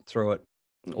things through it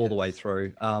all the way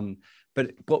through.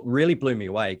 But what really blew me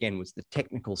away again was the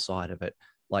technical side of it,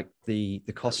 like the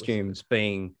costumes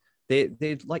being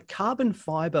they're like carbon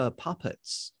fiber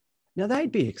puppets, Now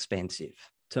they'd be expensive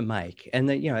to make, and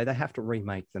they, they have to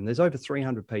remake them. There's over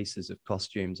 300 pieces of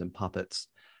costumes and puppets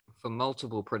for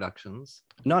multiple productions.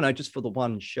 No, just for the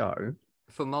one show.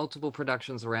 For multiple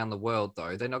productions around the world,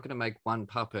 though, they're not going to make one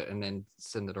puppet and then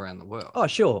send it around the world. Oh,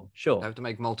 sure. They have to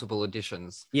make multiple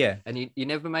editions. Yeah, and you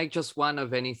never make just one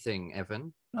of anything,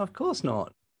 Evan. No, of course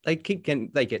not. They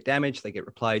get damaged, they get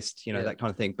replaced, that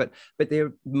kind of thing. But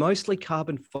they're mostly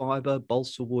carbon fiber,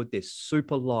 balsa wood. They're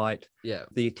super light. Yeah.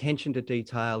 The attention to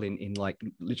detail in like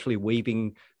literally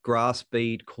weaving grass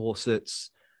bead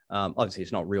corsets. Obviously,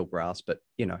 it's not real grass, but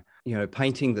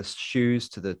painting the shoes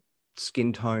to the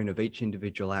skin tone of each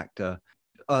individual actor.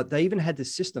 They even had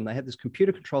this system. They had this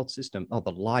computer-controlled system. Oh,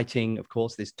 the lighting, of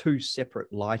course. There's 2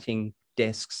 separate lighting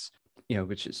desks,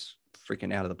 which is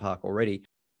freaking out of the park already.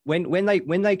 When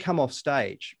they come off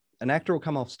stage, an actor will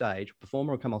come off stage, a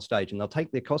performer will come off stage, and they'll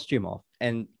take their costume off,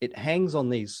 and it hangs on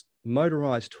these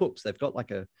motorized hooks. They've got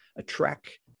like a track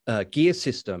gear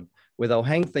system where they'll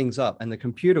hang things up, and the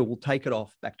computer will take it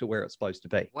off back to where it's supposed to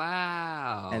be.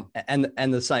 Wow.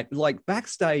 And the same, like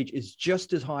backstage is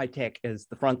just as high tech as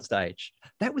the front stage.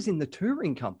 That was in the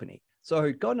touring company.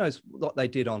 So God knows what they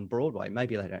did on Broadway.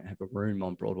 Maybe they don't have a room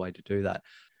on Broadway to do that.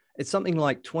 It's something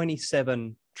like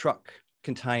 27 truck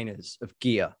containers of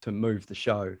gear to move the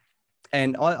show.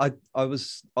 And I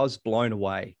was blown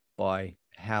away by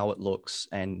how it looks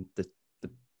and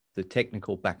the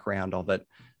technical background of it,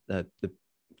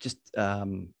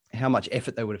 how much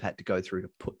effort they would have had to go through to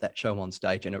put that show on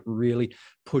stage. And it really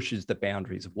pushes the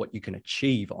boundaries of what you can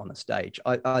achieve on a stage.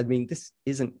 I mean,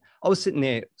 I was sitting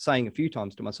there saying a few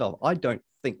times to myself, I don't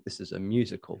think this is a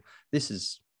musical. This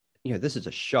is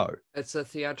a show. It's a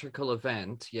theatrical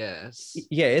event, yes.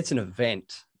 Yeah, it's an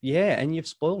event. Yeah, and you've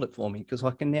spoiled it for me because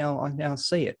I now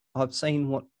see it. I've seen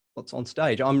what's on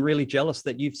stage. I'm really jealous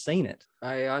that you've seen it.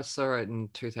 I saw it in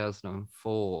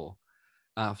 2004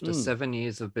 after 7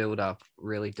 years of build-up,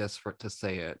 really desperate to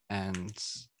see it, and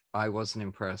I wasn't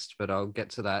impressed, but I'll get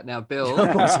to that. Now, Bill.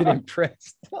 I wasn't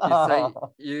impressed.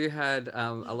 You had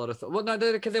a lot of thoughts. Well, no,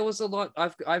 there was a lot.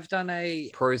 I've done a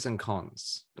pros and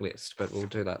cons list, but we'll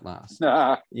do that last.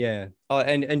 Yeah. Oh,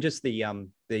 and just the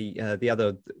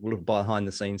other little behind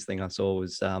the scenes thing I saw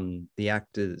was the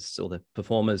actors or the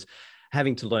performers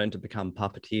having to learn to become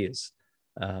puppeteers.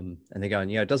 And they're going,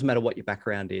 it doesn't matter what your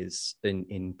background is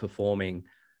in performing.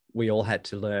 We all had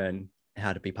to learn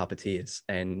how to be puppeteers,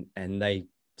 and they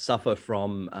suffer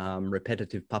from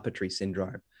repetitive puppetry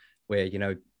syndrome, where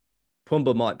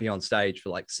Pumbaa might be on stage for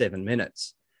like 7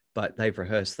 minutes, but they've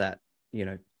rehearsed that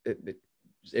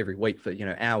every week for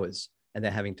hours, and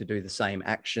they're having to do the same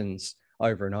actions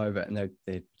over and over, and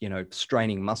they're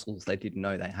straining muscles they didn't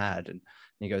know they had. And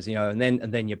he goes, and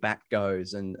then your back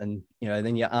goes, and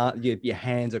then your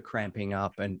hands are cramping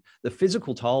up, and the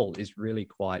physical toll is really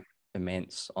quite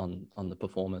immense on the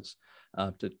performers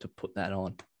to put that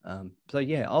on. So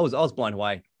yeah, I was blown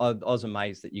away. I was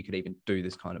amazed that you could even do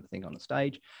this kind of thing on a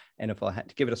stage. And if I had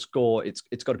to give it a score,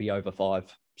 it's got to be over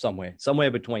 5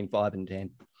 somewhere between 5 and 10.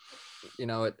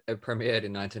 It premiered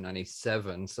in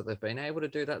 1997, so they've been able to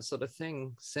do that sort of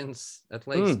thing since at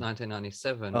least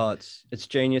 1997. Oh, it's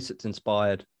genius. It's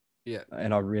inspired. Yeah.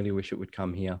 And I really wish it would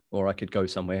come here, or I could go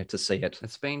somewhere to see it.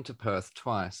 It's been to Perth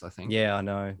twice, I think. Yeah, I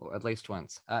know. Or at least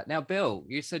once. Now, Bill,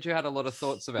 you said you had a lot of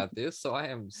thoughts about this, so I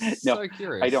am so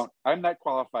curious. I don't. I'm not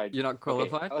qualified. You're not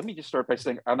qualified? Okay, let me just start by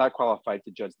saying I'm not qualified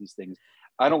to judge these things.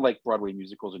 I don't like Broadway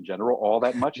musicals in general all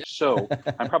that much, so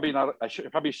I'm probably not. I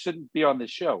probably shouldn't be on this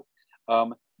show.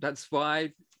 That's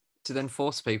why, to then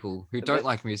force people who don't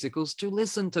like musicals to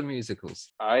listen to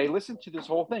musicals. I listened to this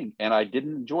whole thing and I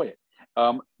didn't enjoy it.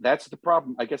 That's the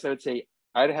problem. I guess I would say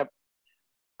I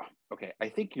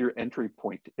think your entry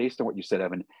point, based on what you said,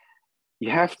 Evan, you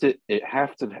have to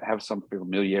have some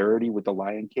familiarity with The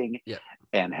Lion King,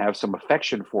 and have some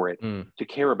affection for it to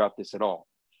care about this at all.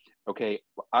 Okay,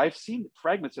 I've seen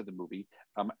fragments of the movie.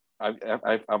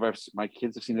 My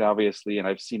kids have seen it, obviously, and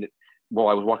I've seen it while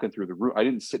I was walking through the room. I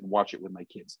didn't sit and watch it with my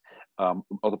kids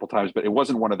multiple times, but it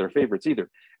wasn't one of their favorites either.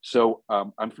 So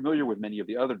I'm familiar with many of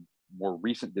the other more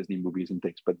recent Disney movies and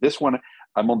things, but this one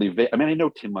I'm only I know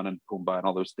Timon and Pumbaa and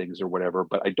all those things or whatever,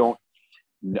 but I don't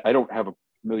have a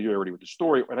familiarity with the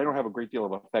story, and I don't have a great deal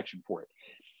of affection for it.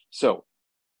 So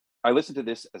I listened to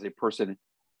this as a person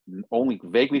only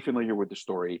vaguely familiar with the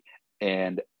story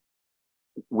and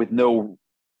with no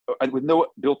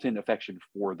built-in affection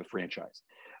for the franchise.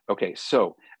 Okay,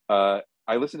 so I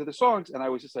listened to the songs and I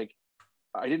was just like,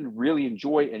 I didn't really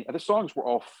enjoy any. The songs were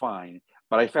all fine,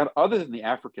 but I found, other than the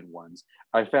African ones,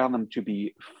 I found them to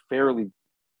be fairly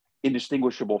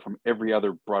indistinguishable from every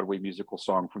other Broadway musical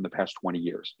song from the past 20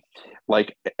 years.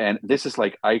 Like, and this is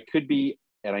like, I could be,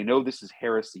 and I know this is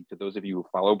heresy to those of you who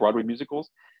follow Broadway musicals.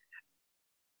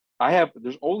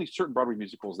 There's only certain Broadway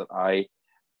musicals that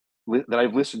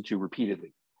I've listened to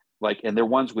repeatedly. Like, and they're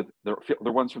ones from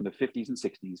the 50s and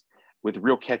 60s with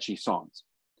real catchy songs,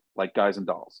 like Guys and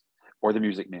Dolls or The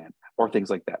Music Man or things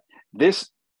like that. This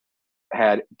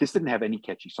didn't have any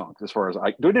catchy songs as far as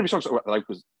there didn't have any songs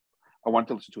I wanted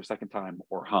to listen to a second time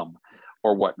or hum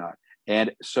or whatnot.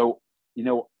 And so,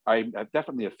 I'm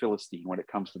definitely a Philistine when it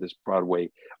comes to this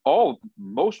Broadway.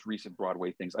 Most recent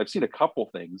Broadway things, I've seen a couple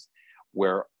things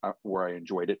where I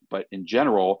enjoyed it, but in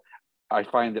general, I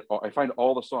find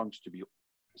all the songs to be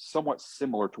somewhat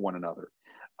similar to one another.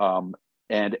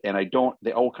 And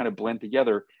they all kind of blend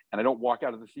together, and I don't walk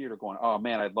out of the theater going, oh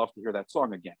man, I'd love to hear that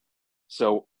song again.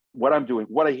 So what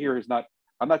I hear is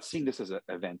I'm not seeing this as an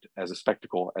event, as a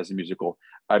spectacle, as a musical.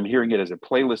 I'm hearing it as a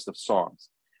playlist of songs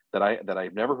that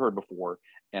I've never heard before,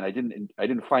 and I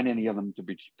didn't find any of them to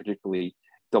be particularly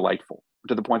delightful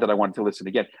to the point that I wanted to listen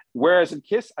again. Whereas in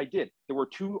Kiss, I did. There were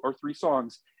 2 or 3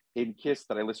 songs in Kiss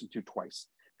that I listened to twice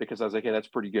because I was like, hey, that's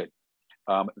pretty good.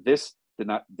 This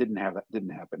didn't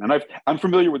happen. And I'm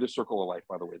familiar with the Circle of Life,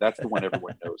 by the way. That's the one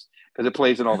everyone knows because it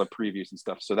plays in all the previews and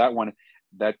stuff. So that one,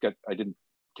 I didn't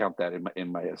count that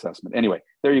in my assessment. Anyway,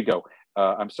 there you go.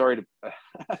 I'm sorry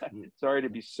to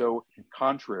be so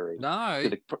contrary to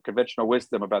the conventional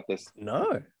wisdom about this.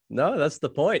 No, that's the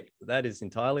point. That is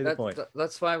entirely the point.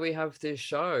 That's why we have this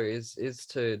show is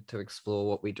to explore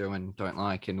what we do and don't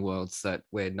like in worlds that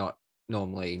we're not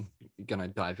normally going to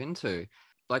dive into.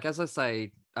 Like, as I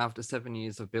say, after 7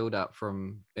 years of build up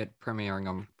from it premiering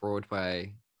on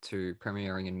Broadway to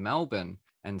premiering in Melbourne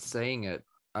and seeing it,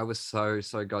 I was so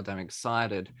goddamn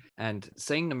excited. And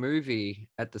seeing the movie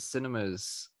at the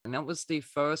cinemas, and that was the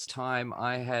first time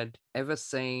I had ever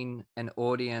seen an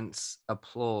audience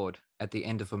applaud at the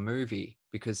end of a movie,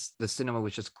 because the cinema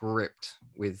was just gripped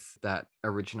with that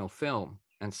original film.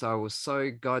 And so I was so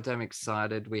goddamn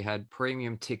excited. We had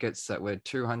premium tickets that were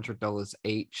 $200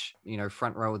 each,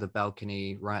 front row of the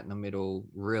balcony, right in the middle,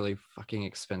 really fucking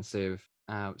expensive.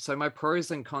 So my pros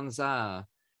and cons are,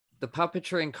 the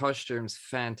puppetry and costumes,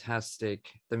 fantastic.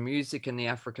 The music and the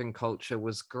African culture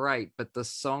was great, but the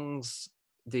songs,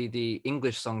 the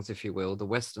English songs, if you will, the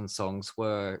Western songs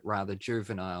were rather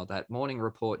juvenile. That Morning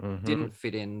Report didn't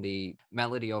fit in the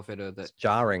melody of it, or that it's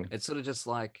jarring. It's sort of just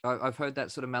like, I've heard that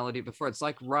sort of melody before. It's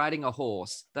like riding a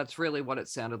horse. That's really what it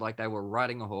sounded like. They were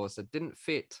riding a horse. It didn't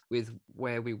fit with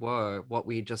where we were, what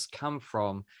we had just come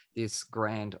from, this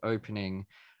grand opening.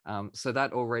 So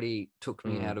that already took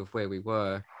me out of where we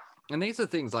were. And these are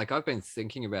things like I've been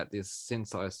thinking about this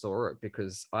since I saw it,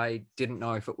 because I didn't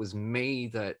know if it was me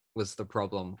that was the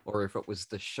problem or if it was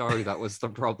the show that was the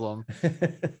problem.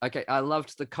 Okay, I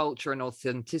loved the culture and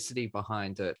authenticity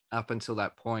behind it up until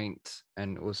that point,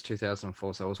 and it was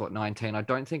 2004, so I was 19. I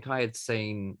don't think I had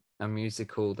seen a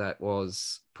musical that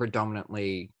was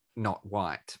predominantly not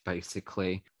white,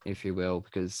 basically, if you will,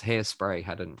 because Hairspray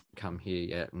hadn't come here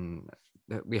yet, and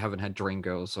we haven't had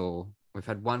Dreamgirls, or we've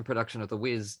had one production of The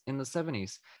Wiz in the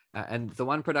 70s. And the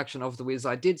one production of The Wiz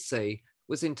I did see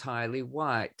was entirely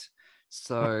white.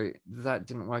 So that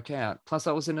didn't work out. Plus,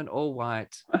 I was in an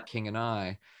all-white King and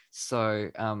I. So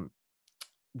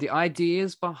the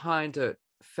ideas behind it,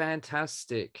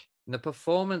 fantastic. And the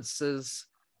performances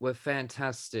were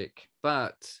fantastic,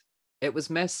 but it was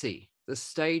messy. The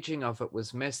staging of it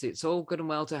was messy. It's all good and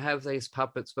well to have these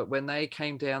puppets, but when they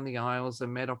came down the aisles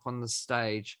and met up on the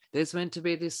stage, there's meant to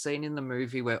be this scene in the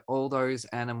movie where all those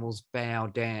animals bow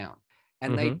down.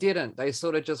 And they didn't. They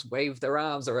sort of just waved their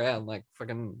arms around like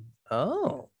fucking...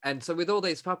 Oh. And so with all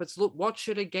these puppets, look, watch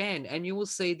it again, and you will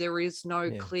see there is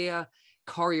no clear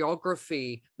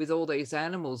choreography with all these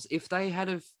animals. If they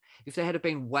had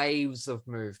been waves of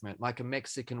movement, like a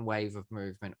Mexican wave of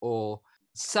movement, or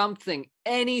something,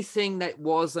 anything that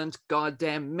wasn't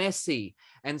goddamn messy.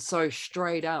 And so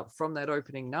straight up from that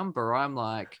opening number, I'm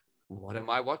like, what am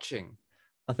I watching?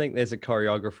 I think there's a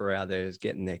choreographer out there who's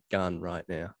getting their gun right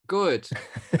now. Good.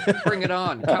 Bring it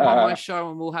on. Come on my show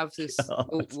and we'll have this.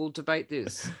 We'll debate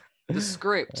this. The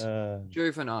script,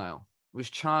 juvenile, was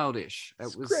childish.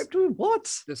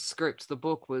 What? The script, the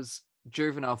book was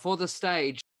juvenile. For the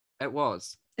stage, it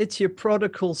was. It's your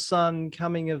prodigal son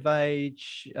coming of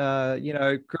age,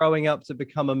 growing up to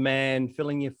become a man,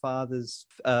 filling your father's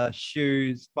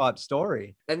shoes type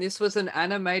story. And this was an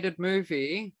animated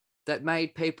movie that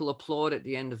made people applaud at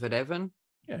the end of it, Evan.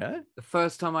 Yeah. The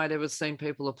first time I'd ever seen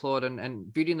people applaud,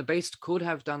 and Beauty and the Beast could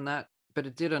have done that but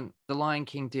it didn't. The Lion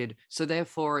King did. So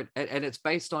therefore, and it's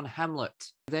based on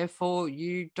Hamlet. Therefore,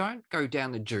 you don't go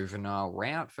down the juvenile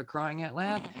route, for crying out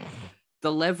loud.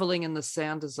 The leveling and the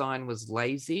sound design was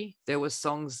lazy. There were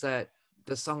songs that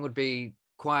the song would be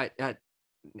quite at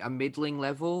a middling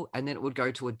level, and then it would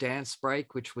go to a dance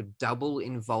break, which would double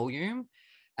in volume,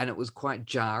 and it was quite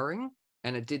jarring.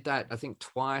 And it did that, I think,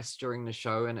 twice during the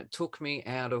show, and it took me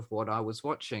out of what I was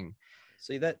watching.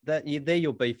 See, there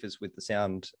your beef is with the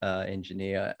sound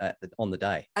engineer on the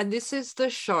day. And this is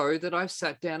the show that I've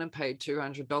sat down and paid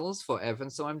 $200 for, Evan.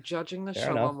 So I'm judging the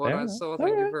show on what I saw.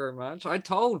 Thank you very much. I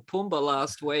told Pumbaa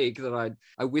last week that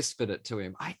I whispered it to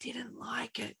him. I didn't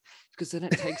like it because then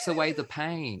it takes away the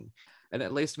pain, and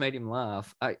at least made him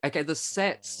laugh. Okay, the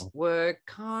sets were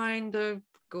kind of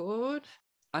good.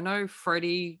 I know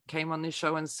Freddie came on this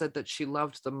show and said that she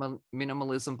loved the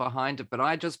minimalism behind it, but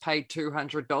I just paid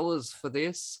 $200 for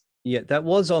this. Yeah, that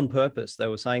was on purpose. They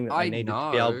were saying that they needed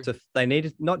to be able to, they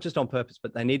needed, not just on purpose,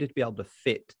 but they needed to be able to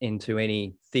fit into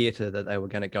any theater that they were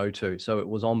going to go to. So it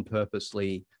was on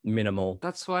purposely minimal.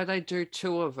 That's why they do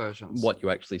tour versions. What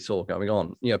you actually saw going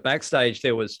on. You know, backstage,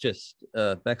 there was just,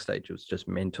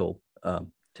 mental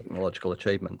technological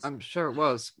achievements. I'm sure it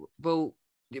was. Well,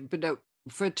 but no,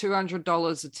 for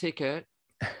 $200 a ticket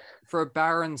for a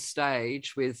barren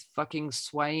stage with fucking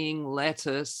swaying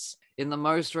lettuce in the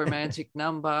most romantic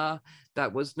number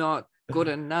that was not good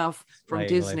enough from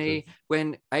Disney lettuce.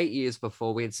 When 8 years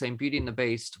before we had seen Beauty and the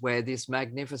Beast, where this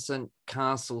magnificent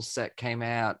castle set came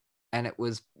out and it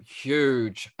was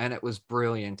huge and it was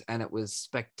brilliant and it was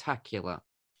spectacular.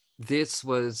 This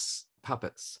was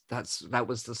puppets. That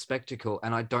was the spectacle,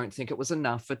 and I don't think it was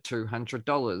enough for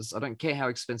 $200. I don't care how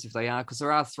expensive they are, because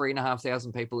there are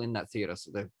 3,500 people in that theater,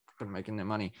 so they're making their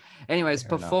money. Anyways,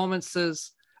 fair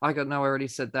performances enough. I already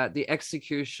said that. The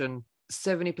execution,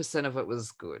 70% of it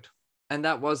was good, and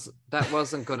that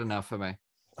wasn't good enough for me.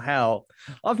 How?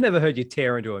 I've never heard you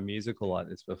tear into a musical like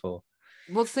this before.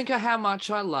 Well, think of how much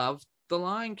I love The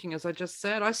Lion King, as I just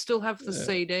said. I still have the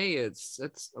CD. It's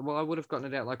well, I would have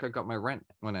gotten it out like I got my Rent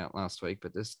one out last week,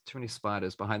 but there's too many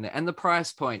spiders behind there. And the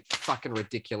price point, fucking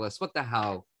ridiculous. What the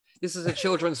hell? This is a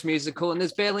children's musical and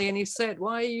there's barely any set.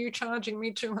 Why are you charging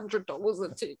me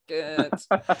 $200 a ticket?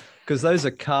 Because those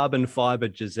are carbon fiber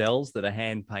Giselles that are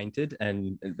hand painted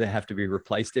and they have to be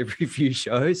replaced every few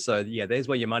shows. So yeah, there's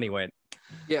where your money went.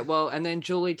 Yeah, well, and then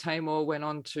Julie Taymor went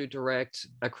on to direct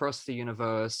Across the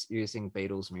Universe using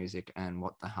Beatles music, and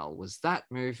what the hell was that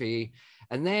movie?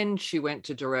 And then she went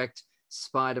to direct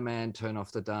Spider-Man Turn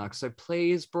Off the Dark. So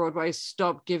please, Broadway,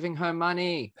 stop giving her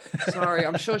money. Sorry,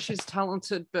 I'm sure she's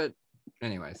talented, but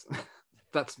anyways,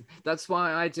 that's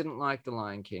why I didn't like The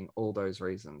Lion King, all those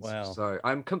reasons. Wow. So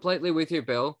I'm completely with you,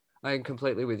 Bill. I'm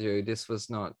completely with you. This was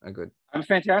not a good... I'm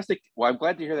fantastic. Well, I'm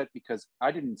glad to hear that, because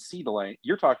I didn't see The Lion.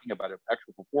 You're talking about an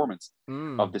actual performance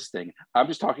of this thing. I'm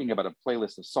just talking about a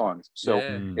playlist of songs. So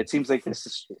it seems like this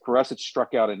is, for us, it's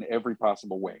struck out in every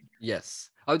possible way. Yes.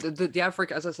 Oh, the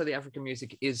African, as I said, the African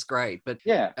music is great, but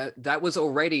yeah, that was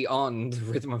already on the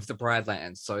Rhythm of the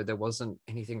Bradlands, so there wasn't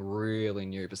anything really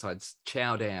new besides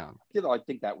Chow Down. You know, I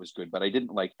think that was good, but I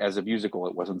didn't like, as a musical,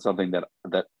 it wasn't something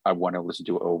that I want to listen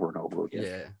to over and over again.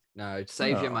 Yeah, no,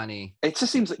 save your money. It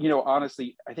just seems, you know,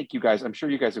 honestly, I think I'm sure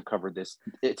you guys have covered this.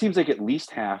 It seems like at least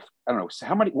half, I don't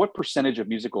know, what percentage of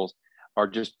musicals are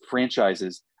just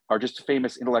franchises, are just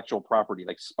famous intellectual property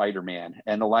like Spider-Man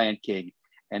and The Lion King,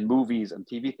 and movies and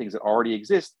TV things that already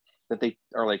exist, that they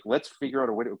are like, let's figure out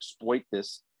a way to exploit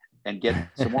this and get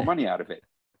some more money out of it.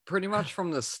 Pretty much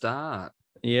from the start.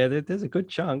 Yeah, there's a good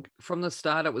chunk. From the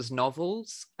start, it was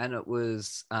novels, and it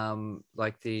was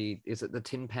like is it the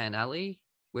Tin Pan Alley,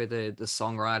 where the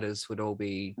songwriters would all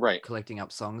be collecting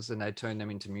up songs and they turn them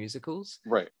into musicals.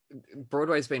 Right.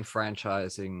 Broadway's been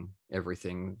franchising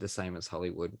everything the same as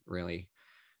Hollywood, really,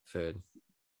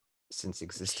 since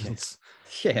existence.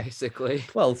 Yeah, basically.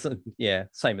 Well,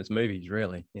 same as movies,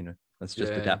 really. You know, let's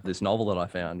just adapt this novel that I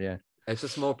found. Yeah, it's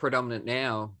just more predominant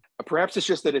now. Perhaps it's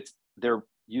just that they're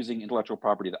using intellectual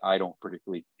property that I don't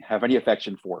particularly have any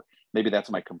affection for. Maybe that's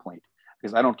my complaint,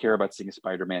 because I don't care about seeing a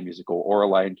Spider-Man musical or a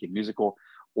Lion King musical,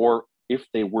 or if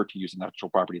they were to use intellectual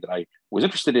property that I was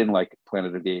interested in, like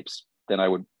Planet of the Apes, then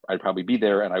I'd probably be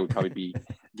there, and I would probably be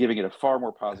giving it a far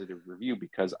more positive review,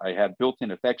 because I had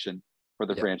built-in affection for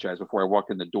the franchise before I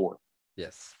walked in the door.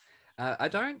 Yes.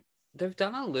 They've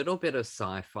done a little bit of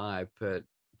sci-fi, but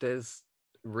there's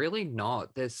really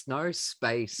not. There's no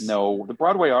space. No, the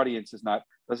Broadway audience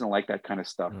doesn't like that kind of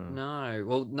stuff. No,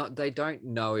 well, they don't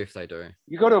know if they do.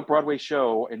 You go to a Broadway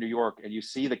show in New York and you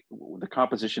see the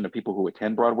composition of people who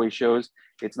attend Broadway shows.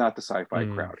 It's not the sci-fi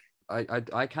crowd.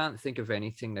 I can't think of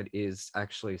anything that is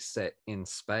actually set in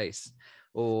space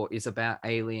or is about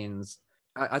aliens.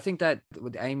 I think that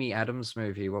with Amy Adams'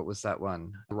 movie, what was that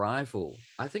one? Arrival.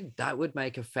 I think that would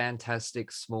make a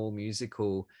fantastic small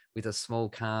musical with a small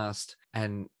cast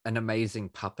and an amazing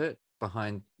puppet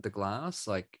behind the glass,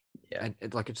 like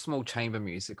like a small chamber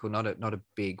musical, not a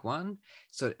big one.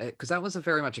 So because that was a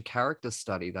very much a character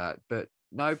study, that, but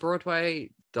no, Broadway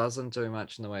doesn't do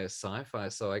much in the way of sci-fi,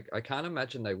 so I can't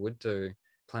imagine they would do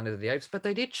Planet of the Apes, but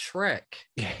they did Shrek.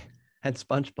 Yeah, and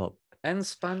SpongeBob. And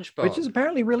SpongeBob, which is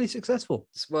apparently really successful.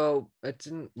 Well, it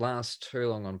didn't last too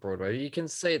long on Broadway. You can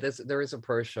see there is a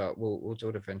pro shot. We'll do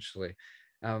it eventually.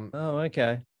 Oh,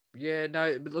 okay. Yeah,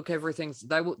 no, but look, everything's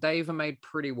they even made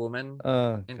Pretty Woman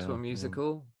into a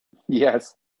musical.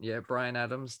 Yes. Yeah, Bryan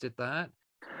Adams did that.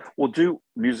 Well, do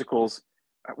musicals.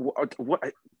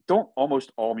 Don't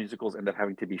almost all musicals end up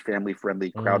having to be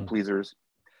family-friendly crowd pleasers?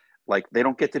 Like, they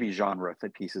don't get to be genre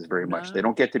pieces very much. They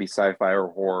don't get to be sci-fi or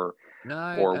horror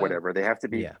or whatever. They have to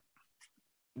be. Yeah.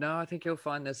 No, I think you'll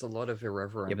find there's a lot of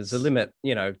irreverence. Yeah, but there's a limit,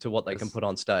 to what they can put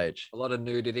on stage. A lot of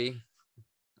nudity.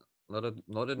 A lot of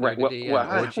nudity and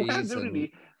orgies.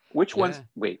 Nudity. Which ones?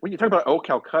 Wait, when you talk about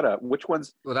Calcutta, which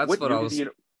ones? Well, that's what I was.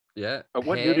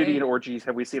 What nudity and orgies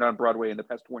have we seen on Broadway in the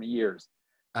past 20 years?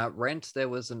 Rent, there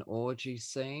was an orgy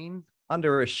scene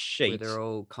under a sheet. Where they're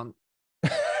all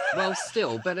well,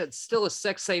 still, but it's still a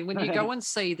sex scene. When you go and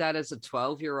see that as a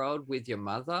 12-year-old with your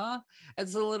mother,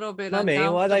 it's a little bit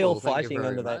uncomfortable. Why are they all fighting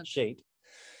under that sheet?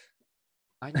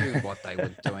 I knew what they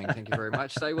were doing. Thank you very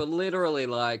much. They were literally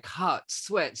like hot,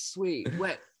 sweat, sweet,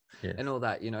 wet, and all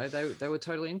that. They were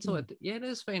totally into it. Yeah,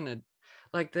 there's been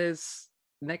there's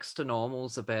Next to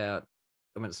Normal's about.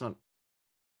 I mean, it's not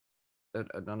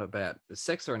about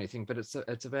sex or anything, but it's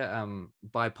about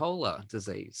bipolar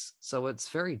disease. So it's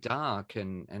very dark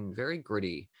and very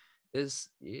gritty.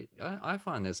 I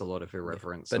find there's a lot of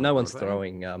irreverence. But no one's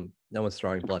throwing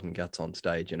blood and guts on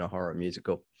stage in a horror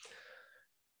musical.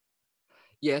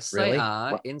 Yes, really? They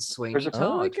are in Sweeney Todd.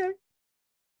 Oh, okay.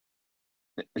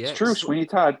 It's true, Sweeney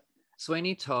Todd.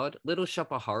 Sweeney Todd, Little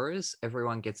Shop of Horrors,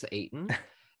 Everyone Gets Eaten.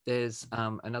 There's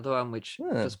another one which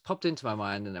just popped into my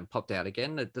mind and then popped out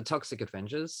again. The Toxic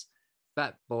Avengers,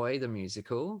 Fat Boy the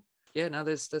musical. Yeah, no,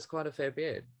 there's quite a fair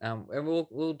bit. And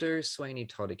we'll do Sweeney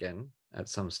Todd again at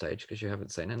some stage because you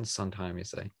haven't seen it in Sondheim, you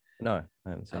say. No, I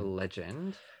haven't seen it. A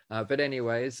legend. But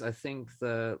anyways, I think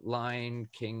the Lion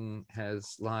King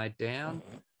has lied down.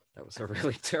 That was a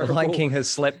really terrible. The Lion King has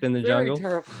slept in the jungle.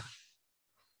 Terrible.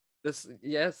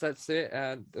 Yes, that's it.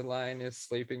 The lion is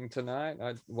sleeping tonight.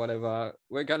 Whatever.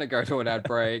 We're going to go to an ad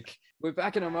break. We're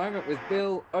back in a moment with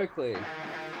Bill Oakley.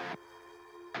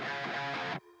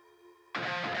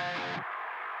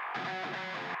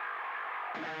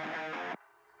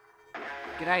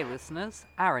 G'day, listeners.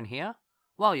 Aaron here.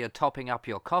 While you're topping up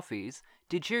your coffees,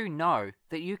 did you know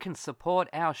that you can support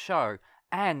our show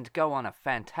and go on a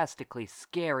fantastically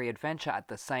scary adventure at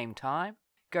the same time?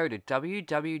 Go to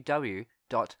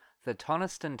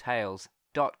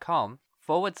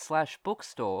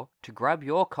www.thetonistantales.com/bookstore to grab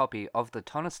your copy of The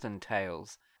Toniston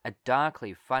Tales, a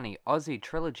darkly funny Aussie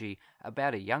trilogy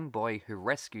about a young boy who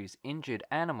rescues injured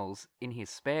animals in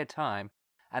his spare time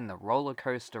and the roller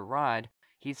coaster ride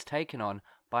he's taken on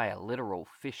by a literal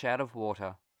fish out of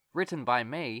water. Written by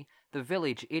me, the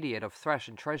village idiot of Thrash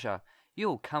and Treasure,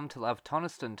 you'll come to love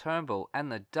Toniston Turnbull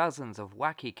and the dozens of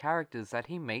wacky characters that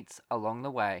he meets along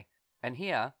the way. And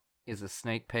here is a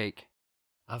sneak peek.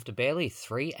 After barely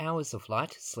 3 hours of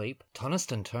light sleep,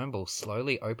 Toniston Turnbull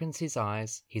slowly opens his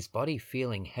eyes, his body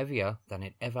feeling heavier than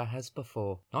it ever has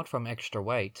before. Not from extra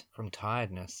weight, from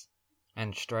tiredness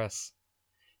and stress.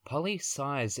 Polly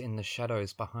sighs in the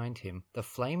shadows behind him, the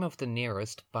flame of the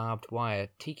nearest barbed wire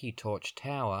tiki torch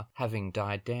tower having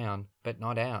died down, but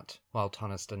not out, while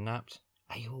Toniston napped.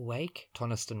 "Are you awake?"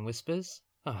 Toniston whispers.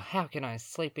 "Oh, how can I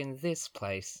sleep in this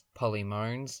place?" Polly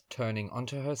moans, turning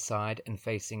onto her side and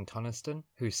facing Toniston,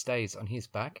 who stays on his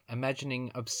back,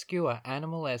 imagining obscure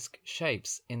animal-esque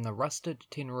shapes in the rusted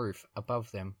tin roof above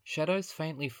them, shadows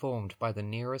faintly formed by the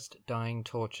nearest dying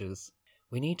torches.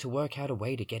 "We need to work out a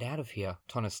way to get out of here,"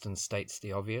 Toniston states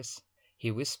the obvious.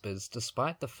 He whispers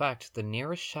despite the fact the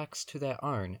nearest shacks to their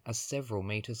own are several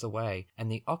meters away, and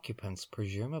the occupants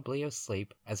presumably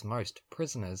asleep as most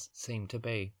prisoners seem to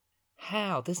be.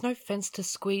 "How? There's no fence to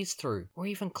squeeze through, or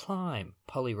even climb,"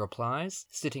 Polly replies,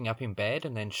 sitting up in bed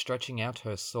and then stretching out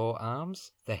her sore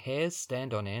arms. The hairs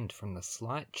stand on end from the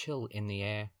slight chill in the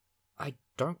air. "I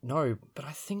don't know, but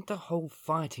I think the whole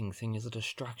fighting thing is a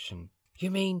distraction." "You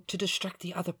mean to distract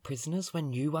the other prisoners when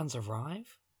new ones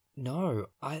arrive?" "No,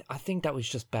 I think that was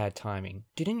just bad timing.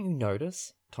 Didn't you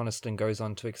notice? Toniston goes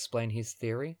on to explain his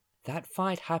theory. That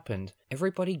fight happened,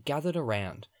 everybody gathered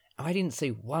around. I didn't see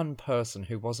one person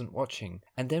who wasn't watching,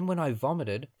 and then when I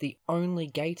vomited, the only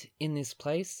gate in this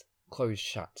place closed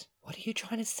shut. What are you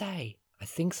trying to say? I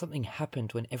think something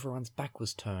happened when everyone's back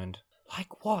was turned.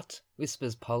 Like what?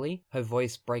 Whispers Polly, her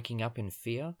voice breaking up in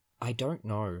fear. I don't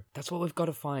know. That's what we've got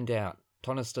to find out.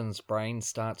 Toniston's brain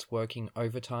starts working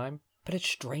overtime, but it's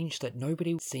strange that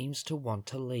nobody seems to want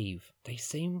to leave. They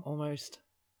seem almost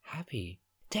happy.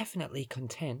 Definitely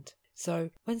content. So,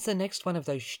 when's the next one of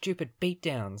those stupid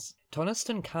beatdowns?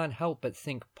 Toniston can't help but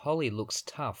think Polly looks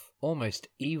tough, almost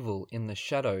evil in the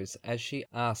shadows as she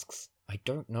asks, I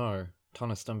don't know,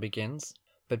 Toniston begins.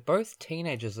 But both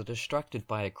teenagers are distracted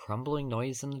by a crumbling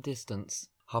noise in the distance.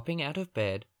 Hopping out of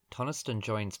bed, Toniston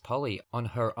joins Polly on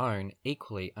her own,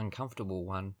 equally uncomfortable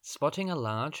one, spotting a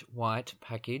large, white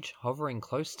package hovering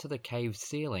close to the cave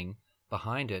ceiling,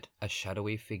 behind it a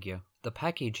shadowy figure. The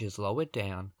package is lowered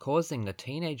down, causing the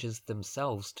teenagers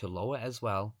themselves to lower as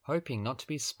well, hoping not to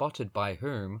be spotted by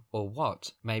whom or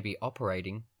what may be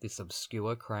operating this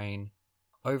obscure crane.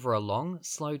 Over a long,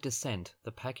 slow descent,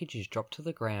 the package is dropped to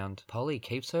the ground. Polly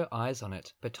keeps her eyes on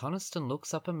it, but Toniston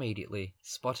looks up immediately,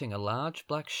 spotting a large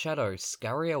black shadow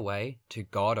scurry away to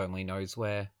God only knows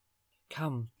where.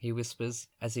 Come, he whispers,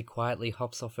 as he quietly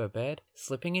hops off her bed,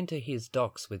 slipping into his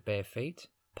docks with bare feet.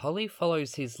 Polly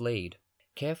follows his lead.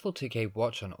 Careful to keep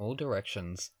watch on all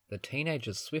directions, the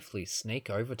teenagers swiftly sneak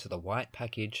over to the white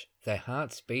package, their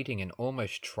hearts beating in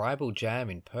almost tribal jam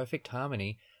in perfect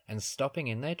harmony, and stopping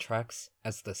in their tracks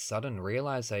as the sudden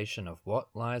realization of what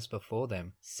lies before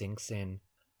them sinks in.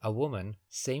 A woman,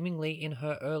 seemingly in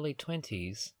her early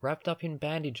 20s, wrapped up in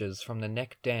bandages from the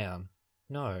neck down.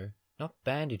 No, not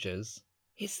bandages.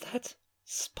 Is that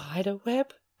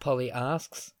spiderweb? Polly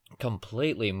asks,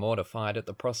 completely mortified at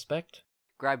the prospect.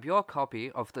 Grab your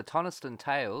copy of The Toniston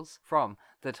Tales from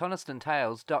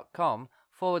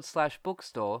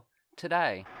thetonistonTales.com/bookstore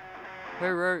today.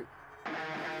 Hooroo!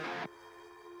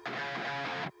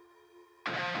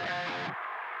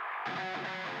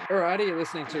 Alrighty, you're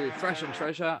listening to Thrash and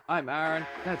Treasure. I'm Aaron,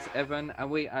 that's Evan,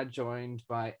 and we are joined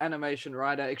by animation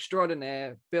writer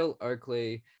extraordinaire Bill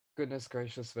Oakley. Goodness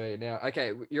gracious me. Now,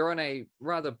 okay, you're on a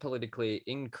rather politically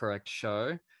incorrect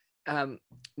show.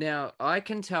 Now, I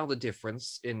can tell the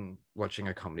difference in watching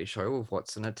a comedy show of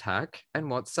what's an attack and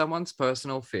what's someone's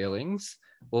personal feelings,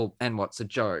 and what's a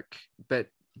joke. But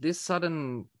this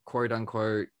sudden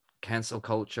quote-unquote cancel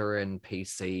culture and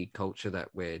PC culture that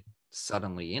we're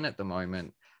suddenly in at the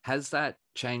moment, has that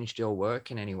changed your work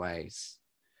in any ways,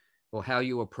 or how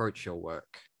you approach your work?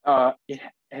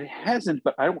 It hasn't,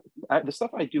 but the stuff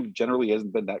I do generally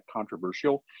hasn't been that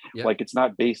controversial. Yep. Like it's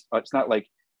not like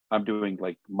I'm doing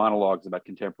like monologues about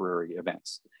contemporary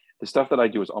events. The stuff that I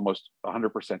do is almost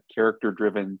 100% character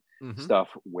driven stuff,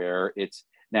 where it's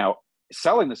now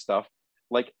selling the stuff.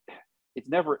 Like it's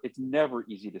never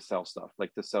easy to sell stuff,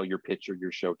 like to sell your pitch or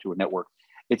your show to a network.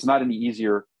 It's not any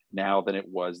easier now than it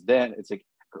was then. It's like,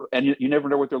 and you never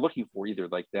know what they're looking for either.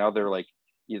 Like now they're like,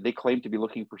 they claim to be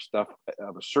looking for stuff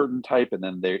of a certain type, and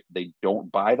then they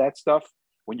don't buy that stuff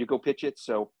when you go pitch it.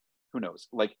 So who knows?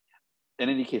 Like in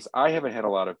any case, I haven't had a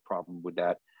lot of problem with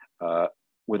that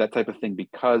type of thing,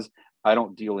 because I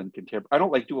don't deal in contemporary. I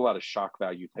don't like do a lot of shock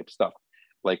value type stuff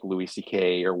like Louis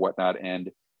C.K. or whatnot,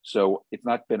 and so it's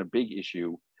not been a big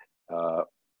issue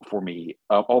for me.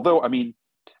 Although, I mean,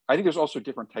 I think there's also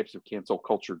different types of cancel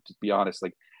culture, to be honest.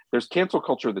 Like there's cancel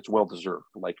culture that's well-deserved,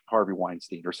 like Harvey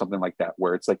Weinstein or something like that,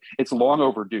 where it's like, it's long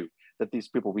overdue that these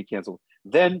people be canceled.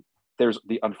 Then there's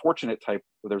the unfortunate type.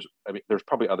 There's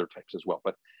probably other types as well,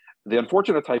 but the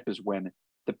unfortunate type is when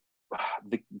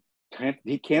the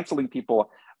canceling people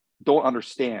don't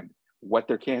understand what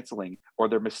they're canceling, or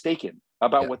they're mistaken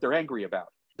about what they're angry about.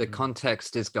 The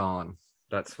context is gone.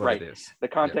 That's what right. It is. The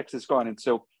context is gone. And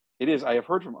so it is, I have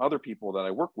heard from other people that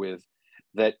I work with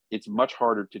that it's much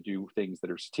harder to do things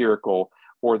that are satirical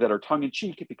or that are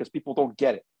tongue-in-cheek, because people don't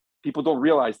get it. People don't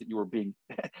realize that you were being,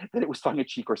 that it was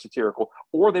tongue-in-cheek or satirical,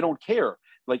 or they don't care.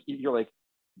 Like you're like,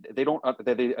 they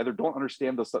either don't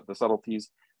understand the subtleties.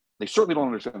 They certainly don't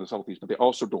understand the subtleties, but they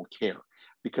also don't care,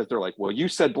 because they're like, well, you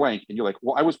said blank, and you're like,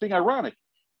 well, I was being ironic.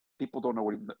 People don't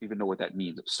even know what that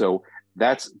means. So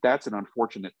that's an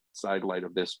unfortunate sidelight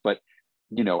of this. But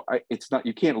you know, it's not,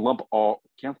 you can't lump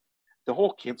the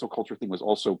whole cancel culture thing was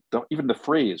also, even the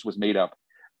phrase was made up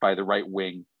by the right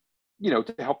wing, you know,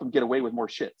 to help them get away with more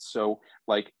shit. So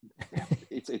like,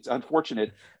 it's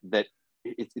unfortunate that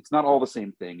it's not all the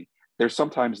same thing.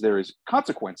 Sometimes there is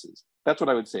consequences. That's what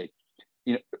I would say.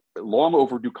 You know, long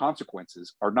overdue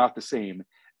consequences are not the same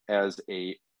as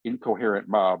a incoherent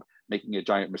mob making a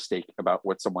giant mistake about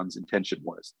what someone's intention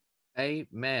was.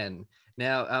 Amen.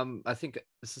 Now, I think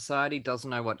society doesn't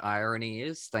know what irony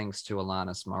is, thanks to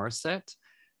Alanis Morissette,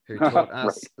 who taught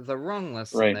us the wrong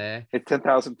lesson there. It's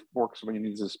 10,000 forks when you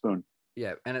need a spoon.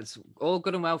 Yeah, and it's all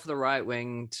good and well for the right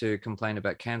wing to complain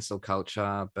about cancel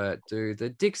culture, but do the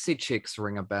Dixie Chicks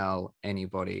ring a bell,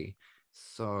 anybody?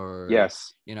 So,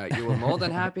 yes, you were more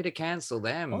than happy to cancel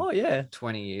them. Oh, yeah.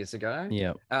 20 years ago.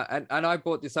 Yeah. And I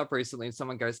brought this up recently, and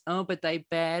someone goes, oh, but they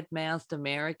bad-mouthed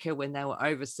America when they were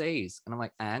overseas. And I'm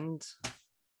like, and?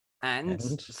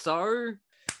 So,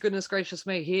 goodness gracious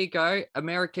me, here you go.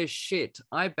 America's shit.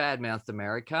 I bad-mouthed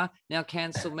America. Now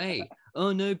cancel me.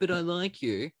 Oh, no, but I like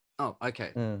you. Oh,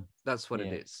 okay. That's what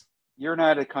it is. You're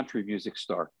not a country music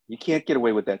star. You can't get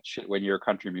away with that shit when you're a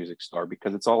country music star,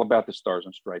 because it's all about the stars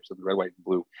and stripes and the red, white, and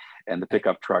blue and the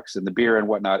pickup trucks and the beer and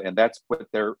whatnot. And that's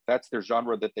their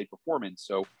genre that they perform in.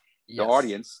 So the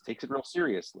audience takes it real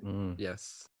seriously.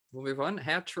 Yes. We'll move on.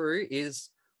 How true is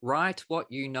write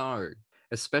what you know,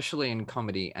 especially in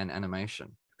comedy and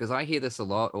animation? Because I hear this a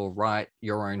lot, or write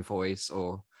your own voice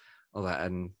or all that.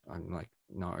 And I'm like,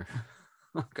 no,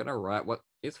 I'm going to write what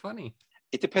is funny.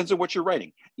 It depends on what you're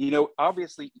writing.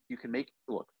 Obviously you can make,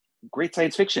 great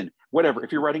science fiction, whatever.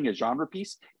 If you're writing a genre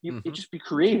piece, you just be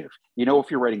creative.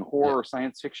 If you're writing horror or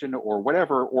science fiction or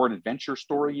whatever, or an adventure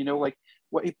story,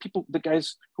 the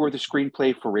guys who are the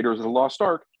screenplay for Raiders of the Lost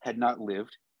Ark had not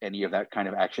lived any of that kind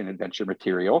of action adventure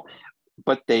material,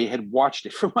 but they had watched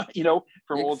it from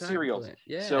old serials.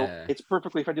 Yeah. So it's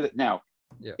perfectly fine to do that. Now,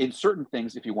 in certain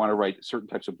things, if you want to write certain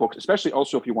types of books, especially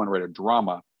also if you want to write a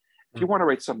drama, if you want to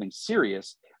write something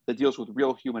serious that deals with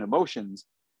real human emotions,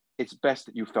 it's best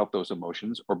that you felt those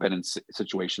emotions or been in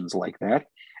situations like that,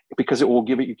 because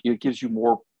it gives you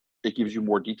more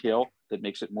detail that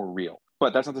makes it more real.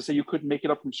 But that's not to say you couldn't make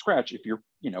it up from scratch if you're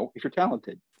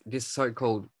talented. This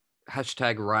so-called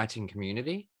 #writing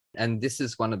community, and this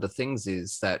is one of the things,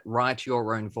 is that write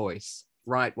your own voice,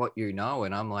 write what you know.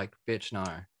 And I'm like, bitch, no,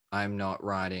 I'm not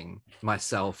writing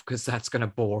myself, because that's going to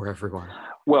bore everyone.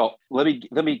 Well, let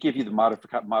me give you the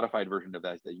modified version of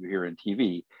that you hear in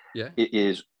TV. Yeah, it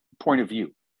is point of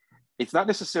view. It's not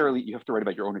necessarily you have to write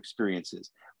about your own experiences,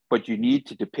 but you need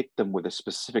to depict them with a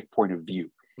specific point of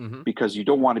view, because you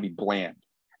don't want to be bland.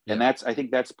 Yeah. And I think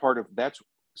that's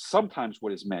sometimes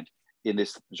what is meant in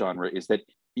this genre, is that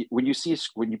when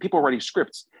people are writing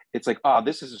scripts, it's like,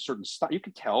 this is a certain style. You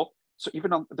can tell. So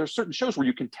even there's certain shows where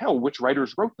you can tell which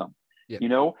writers wrote them.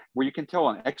 Where you can tell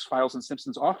on X-Files and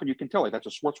Simpsons, often you can tell, like, that's a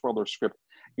Swartzwelder script,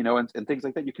 and things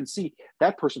like that. You can see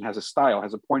that person has a style,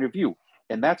 has a point of view,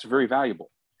 and that's very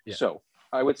valuable. Yeah. So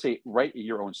I would say write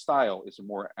your own style is a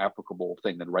more applicable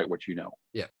thing than write what you know.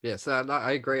 Yeah. So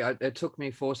I agree. It took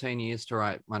me 14 years to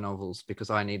write my novels, because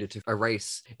I needed to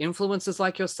erase influences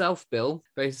like yourself, Bill,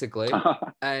 basically.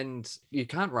 And you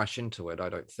can't rush into it, I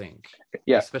don't think.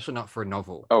 Yeah. Especially not for a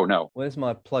novel. Oh, no. Where's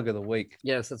my plug of the week?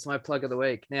 Yes, it's my plug of the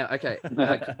week. Now, okay,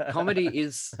 comedy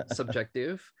is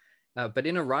subjective, but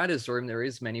in a writer's room, there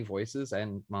is many voices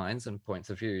and minds and points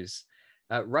of views.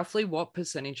 Roughly what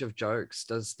percentage of jokes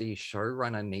does the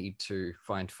showrunner need to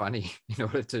find funny in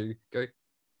order to go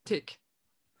tick?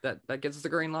 That gets the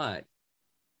green light.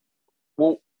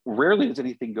 Well, rarely does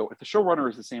anything go. If the showrunner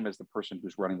is the same as the person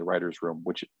who's running the writer's room,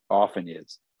 which often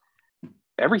is,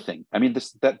 everything. I mean,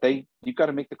 you've got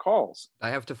to make the calls.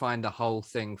 They have to find the whole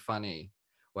thing funny.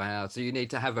 Wow. So you need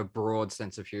to have a broad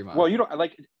sense of humor. Well,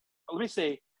 let me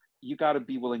say, you got to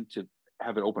be willing to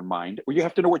have an open mind, or you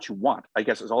have to know what you want, I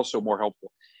guess, is also more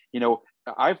helpful.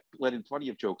 I've let in plenty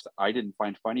of jokes that I didn't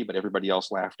find funny, but everybody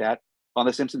else laughed at on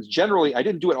The Simpsons. Generally, I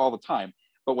didn't do it all the time,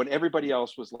 but when everybody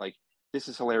else was like, this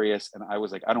is hilarious, and I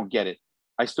was like, I don't get it,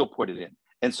 I still put it in.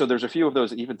 And so there's a few of those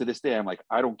that even to this day, I'm like,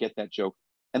 I don't get that joke.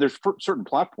 And there's certain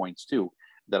plot points too,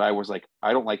 that I was like,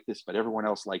 I don't like this, but everyone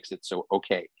else likes it. So,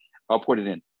 okay, I'll put it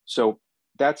in. So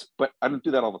but I don't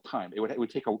do that all the time. It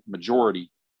would take a majority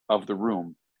of the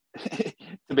room to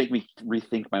make me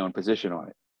rethink my own position on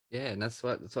it. Yeah, and that's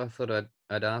what I thought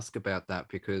I'd ask about that,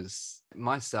 because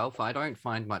myself, I don't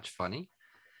find much funny.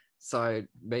 So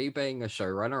me being a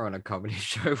showrunner on a comedy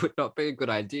show would not be a good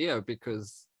idea,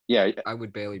 because I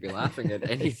would barely be laughing at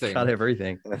anything. Cut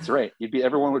everything. That's right.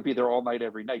 Everyone would be there all night,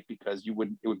 every night, because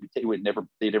they'd never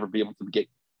be able to get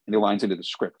any lines into the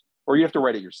script, or you have to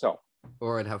write it yourself.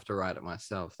 Or I'd have to write it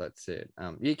myself. That's it.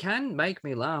 You can make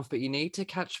me laugh, but you need to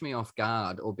catch me off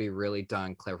guard or be really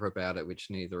darn clever about it, which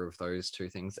neither of those two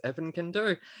things Evan can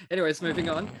do. Anyways, moving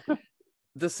on.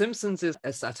 The Simpsons is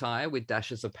a satire with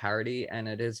dashes of parody, and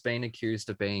it has been accused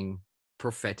of being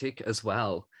prophetic as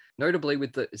well, notably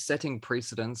with the setting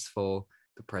precedents for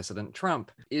the President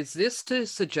Trump. Is this to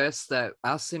suggest that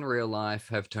us in real life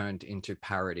have turned into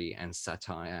parody and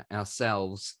satire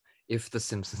ourselves if The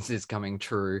Simpsons is coming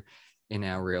true in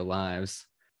our real lives?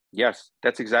 Yes,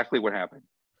 that's exactly what happened.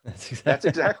 That's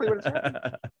exactly what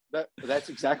happened. That's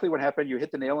exactly what happened. You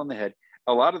hit the nail on the head.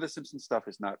 A lot of the Simpsons stuff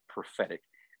is not prophetic.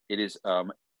 It is,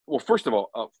 well, first of all,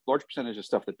 a large percentage of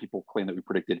stuff that people claim that we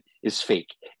predicted is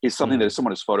fake, is something that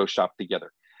someone has photoshopped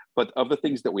together. But of the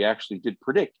things that we actually did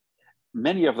predict,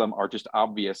 many of them are just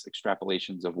obvious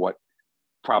extrapolations of what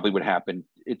probably would happen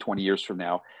in 20 years from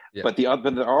now. Yeah. But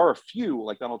there are a few,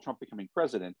 like Donald Trump becoming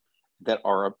president, that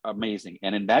are amazing.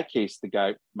 And in that case, the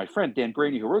guy, my friend Dan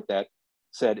Graney, who wrote that,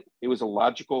 said it was a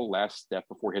logical last step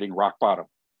before hitting rock bottom.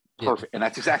 Perfect. Yeah. And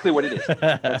that's exactly what it is.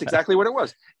 That's exactly what it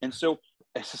was. And so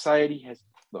society has,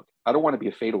 look, I don't want to be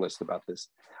a fatalist about this,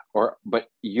 but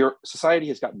your society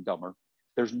has gotten dumber.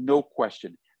 There's no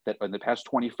question that in the past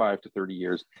 25 to 30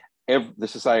 years, the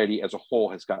society as a whole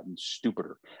has gotten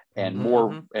stupider and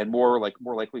more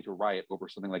likely to riot over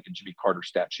something like a Jimmy Carter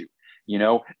statue. You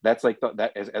know, that's like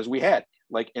that as we had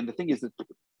like, and the thing is that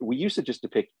we used to just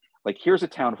depict like, here's a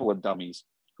town full of dummies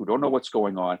who don't know what's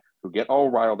going on, who get all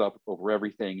riled up over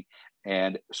everything.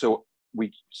 And so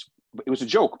it was a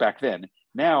joke back then.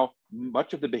 Now,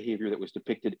 much of the behavior that was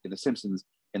depicted in The Simpsons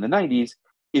in the 90s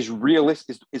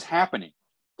is happening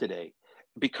today,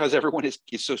 because everyone is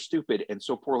so stupid and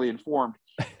so poorly informed.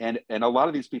 And a lot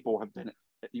of these people have been,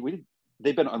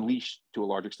 they've been unleashed to a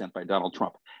large extent by Donald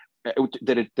Trump,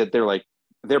 that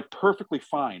they're perfectly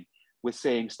fine with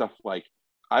saying stuff like,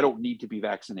 I don't need to be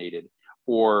vaccinated,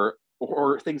 or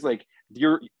things like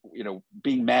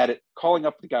being mad at calling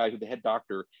up the guy who's the head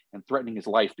doctor and threatening his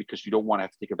life because you don't want to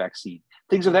have to take a vaccine.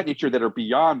 Things of that nature that are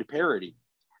beyond parody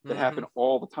that happen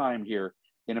all the time here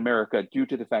in America, due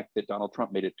to the fact that Donald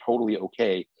Trump made it totally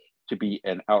okay to be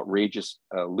an outrageous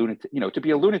lunatic, to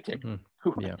be a lunatic.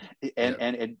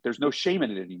 And there's no shame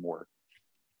in it anymore.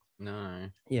 No.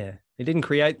 Yeah. He didn't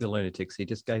create the lunatics. He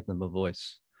just gave them a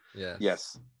voice.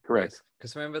 Yes. Correct.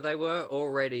 Because remember, they were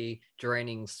already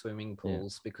draining swimming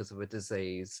pools because of a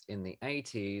disease in the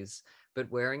 80s,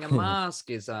 but wearing a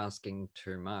mask is asking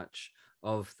too much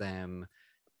of them.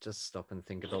 Just stop and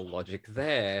think of the logic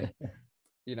there.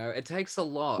 It takes a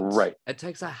lot. Right. It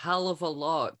takes a hell of a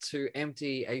lot to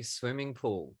empty a swimming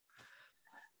pool.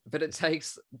 But it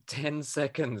takes 10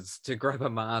 seconds to grab a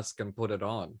mask and put it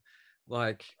on.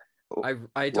 Like, I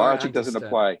don't Logic doesn't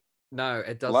apply. No,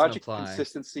 it doesn't Logic, apply.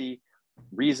 Consistency,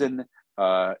 reason,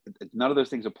 none of those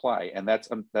things apply. And that's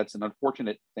an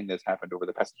unfortunate thing that's happened over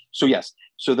the past. So yes.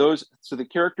 So the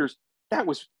characters, that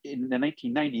was in the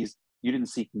 1990s, you didn't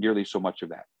see nearly so much of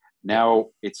that. Now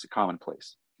it's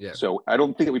commonplace. Yeah. So I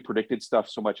don't think that we predicted stuff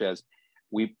so much as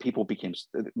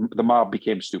the mob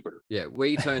became stupider. Yeah,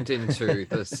 we turned into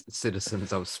the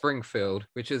citizens of Springfield,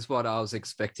 which is what I was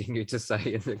expecting you to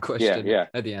say in the question.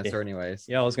 The answer, anyways.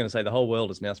 Yeah, I was going to say the whole world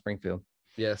is now Springfield.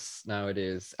 Yes, no, it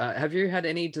is. Have you had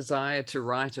any desire to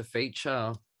write a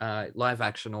feature, live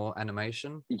action or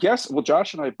animation? Yes. Well,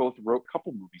 Josh and I both wrote a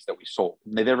couple movies that we sold.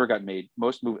 They never got made.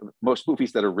 Most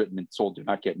movies that are written and sold do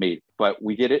not get made. But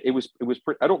we did it. It was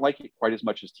I don't like it quite as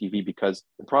much as TV, because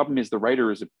the problem is the writer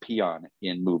is a peon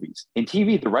in movies. In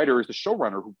TV, the writer is the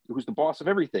showrunner who's the boss of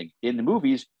everything. In the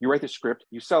movies, you write the script,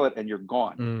 you sell it, and you're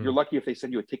gone. You're lucky if they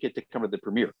send you a ticket to come to the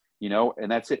premiere, and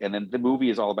that's it. And then the movie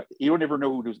is all about, you don't ever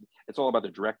know it's all about the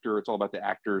director, it's all about the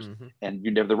actors, and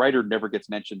the writer never gets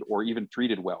mentioned or even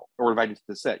treated well or invited to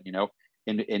the set.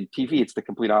 In TV, it's the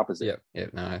complete opposite.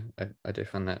 No, I do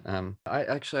find that.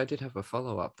 I did have a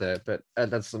follow-up there, but that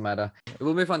doesn't matter.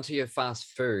 We'll move on to your fast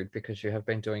food, because you have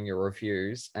been doing your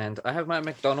reviews, and I have my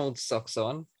McDonald's socks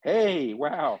on. Hey,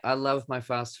 wow. I love my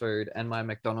fast food and my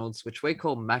McDonald's, which we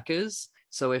call Macca's.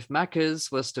 So if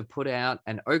Macca's was to put out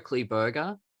an Oakley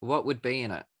burger, what would be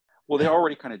in it? Well, they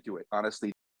already kind of do it,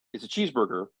 honestly. It's a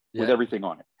cheeseburger with everything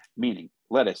on it, meaning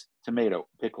lettuce, tomato,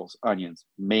 pickles, onions,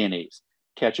 mayonnaise,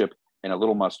 ketchup, and a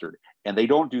little mustard. And they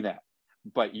don't do that,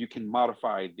 but you can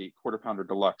modify the Quarter Pounder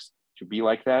Deluxe to be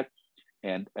like that.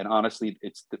 And honestly,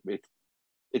 it's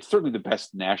certainly the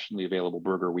best nationally available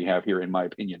burger we have here, in my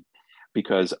opinion,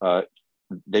 because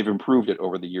they've improved it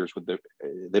over the years with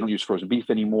they don't use frozen beef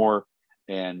anymore.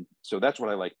 And so that's what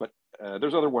I like. But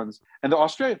there's other ones. And the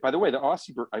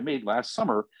Aussie burger I made last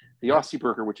summer, the Aussie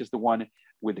burger, which is the one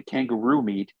with the kangaroo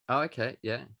meat Oh, okay.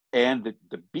 Yeah. and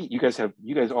the beet. You guys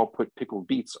all put pickled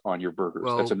beets on your burgers.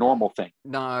 Well, That's a normal thing.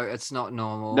 No, it's not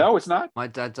normal. No, it's not. My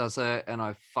dad does it and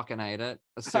I fucking ate it.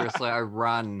 Seriously, I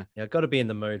run. Yeah, got to be in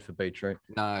the mood for beetroot.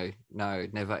 No,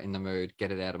 never in the mood.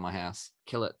 Get it out of my house.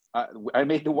 Kill it. I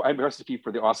made the recipe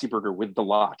for the Aussie burger with the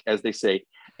lock, as they say,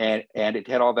 and it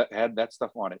had that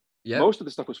stuff on it. Yeah. Most of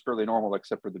the stuff was fairly normal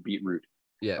except for the beetroot.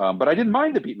 Yeah. But I didn't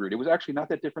mind the beetroot. It was actually not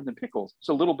that different than pickles. It's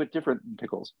a little bit different than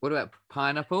pickles. What about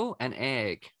pineapple and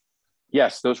egg?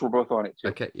 Yes, those were both on it too.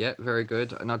 Okay, yeah, very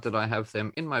good. Not that I have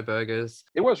them in my burgers.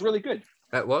 It was really good.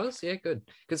 It was, yeah, good.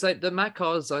 Because the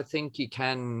macos, I think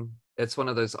it's one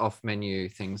of those off-menu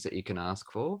things that you can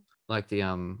ask for, like the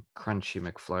crunchy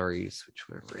McFlurries, which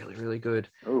were really, really good.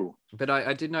 Oh. But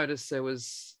I did notice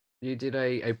you did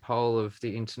a poll of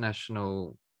the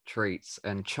international treats,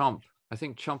 and Chomp, I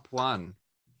think Chomp won.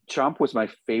 Chomp was my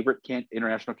favorite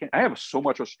international candy. I have so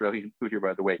much Australian food here,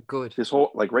 by the way. Good. This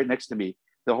whole, like right next to me,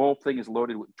 the whole thing is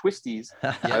loaded with Twisties.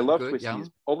 I love good, Twisties. yum.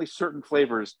 Only certain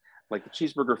flavors, like the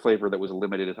cheeseburger flavor that was a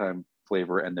limited time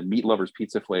flavor, and the meat lovers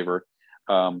pizza flavor.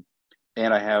 And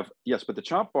I have, yes, but the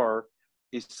Chomp bar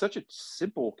is such a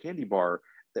simple candy bar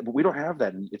that we don't have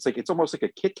that. It's almost like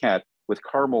a Kit Kat with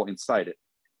caramel inside it,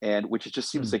 and which it just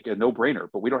seems like a no brainer.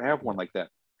 But we don't have one like that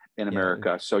in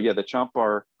America. So yeah, the Chomp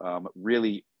bar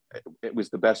really. It was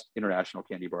the best international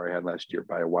candy bar I had last year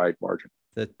by a wide margin.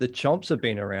 The Chomps have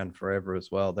been around forever as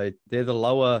well. They're the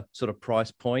lower sort of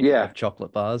price point of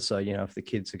chocolate bars. So if the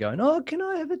kids are going, oh, can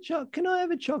I have a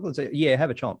chocolate? So, yeah,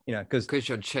 have a Chomp. Because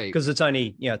you're cheap. Because it's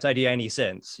only it's 80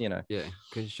 cents. Yeah,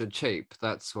 because you're cheap.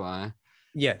 That's why.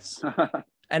 Yes.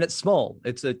 And it's small.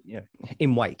 It's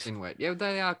in weight. Yeah,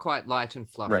 they are quite light and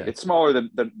fluffy. Right. It's smaller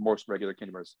than most regular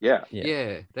candy bars. Yeah.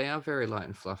 They are very light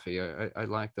and fluffy. I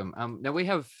like them.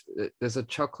 Now there's a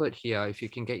chocolate here, if you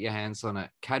can get your hands on it.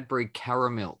 Cadbury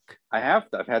Caramilk. I've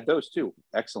had those too.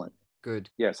 Excellent. Good.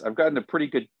 Yes, I've gotten a pretty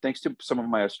good, thanks to some of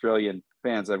my Australian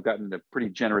fans, I've gotten a pretty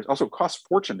generous, also it costs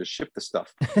fortune to ship the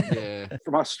stuff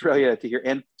from Australia to here,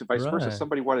 and to vice versa.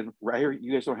 Somebody wanted, right here,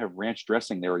 you guys don't have ranch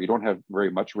dressing there, or you don't have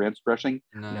very much ranch dressing.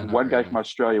 One guy from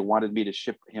Australia wanted me to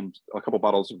ship him a couple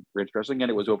bottles of ranch dressing, and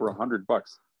it was over $100.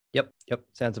 Yep.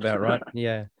 Sounds about right.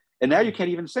 Yeah. And now you can't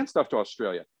even send stuff to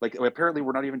Australia. Like apparently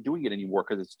we're not even doing it anymore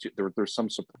because it's there's some,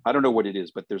 I don't know what it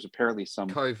is, but there's apparently some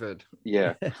COVID.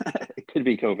 Yeah, it could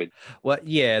be COVID. Well,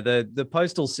 yeah, the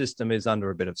postal system is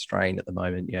under a bit of strain at the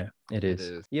moment. Yeah, it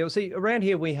is. Yeah, well, see, around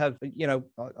here we have,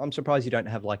 I'm surprised you don't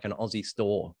have like an Aussie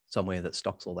store somewhere that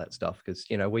stocks all that stuff, because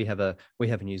we have a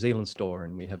New Zealand store,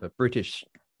 and we have a British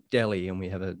deli, and we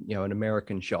have an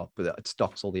American shop that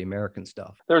stocks all the American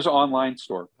stuff. There's an online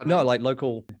store. No, like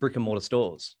local brick and mortar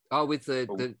stores. Oh, with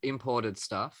the imported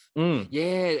stuff.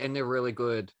 Yeah, and they're really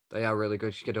good. They are really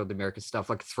good. You get all the American stuff,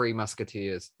 like Three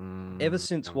Musketeers. Ever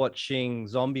since watching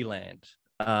Zombieland,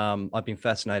 I've been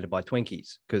fascinated by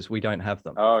Twinkies because we don't have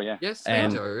them. Oh yeah. Yes,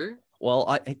 we do. Well,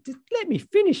 let me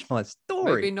finish my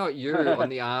story. Maybe not you on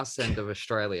the arse end of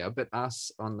Australia, but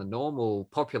us on the normal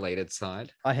populated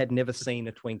side. I had never seen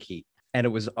a Twinkie, and it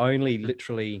was only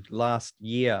literally last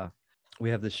year.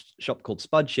 We have this shop called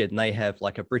Spud Shed, and they have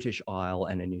like a British aisle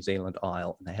and a New Zealand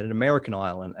aisle, and they had an American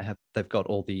aisle, and they've got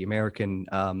all the American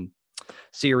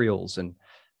cereals and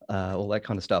all that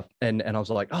kind of stuff. And I was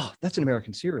like, oh, that's an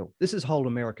American cereal. This is whole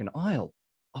American aisle.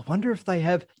 I wonder if they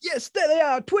have, yes, there they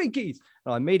are, Twinkies.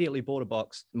 And I immediately bought a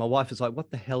box. My wife was like,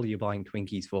 what the hell are you buying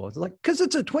Twinkies for? I was like, because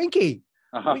it's a Twinkie.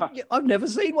 I've never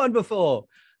seen one before.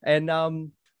 And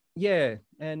they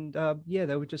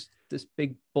were just this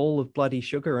big ball of bloody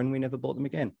sugar, and we never bought them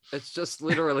again. It's just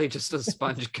literally just a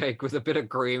sponge cake with a bit of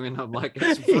cream, and I'm like,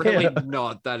 it's really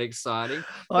not that exciting.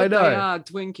 But I know. They are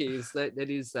Twinkies. That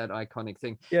is that iconic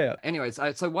thing. Yeah. Anyways,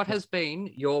 so what has been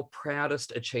your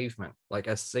proudest achievement? Like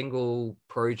a single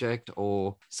project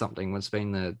or something that's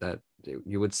been that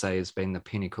you would say has been the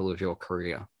pinnacle of your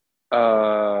career?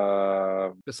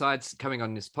 Besides coming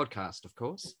on this podcast, of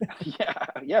course.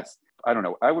 Yes. I don't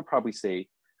know. I would probably say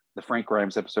the Frank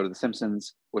Grimes episode of The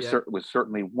Simpsons was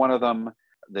certainly one of them.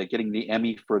 Getting the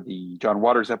Emmy for the John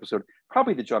Waters episode,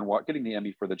 getting the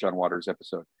Emmy for the John Waters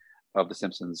episode of The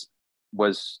Simpsons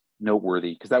was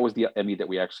noteworthy, because that was the Emmy that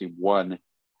we actually won,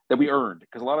 that we earned.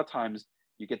 Because a lot of times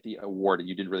you get the award and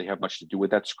you didn't really have much to do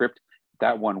with that script.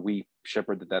 That one, we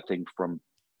shepherded that thing from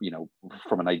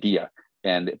an idea,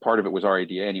 and part of it was our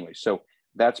idea anyway. So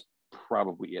that's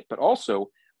probably it. But also,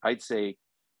 I'd say,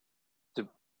 to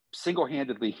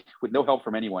single-handedly, with no help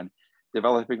from anyone,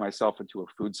 developing myself into a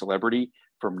food celebrity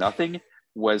from nothing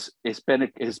has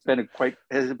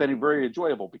been very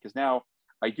enjoyable, because now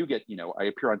I do get, I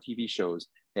appear on TV shows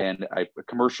and I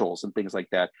commercials and things like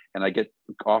that, and I get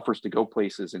offers to go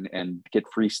places and get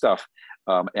free stuff.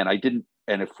 And I didn't,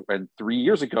 and 3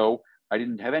 years ago, I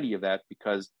didn't have any of that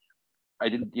because I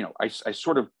didn't, I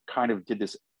sort of kind of did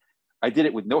this. I did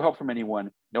it with no help from anyone,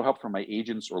 no help from my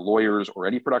agents or lawyers or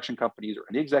any production companies or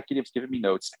any executives giving me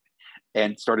notes,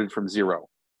 and started from zero.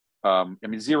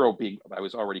 Zero being, I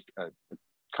was already a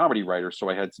comedy writer, so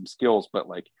I had some skills, but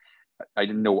like, I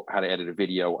didn't know how to edit a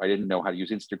video. I didn't know how to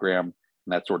use Instagram and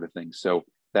that sort of thing. So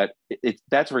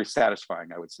that's very satisfying,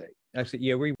 I would say. Actually,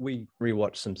 yeah, we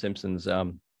rewatched some Simpsons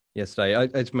yesterday.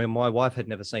 My wife had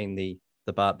never seen the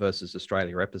Bart versus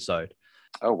Australia episode.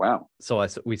 Oh wow! So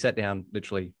we sat down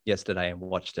literally yesterday and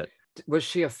watched it. Was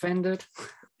she offended?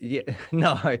 Yeah,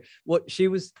 no. What she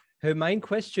was, her main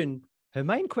question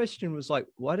was like,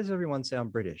 why does everyone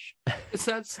sound British?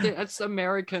 That's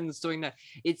Americans doing that.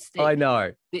 I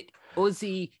know. The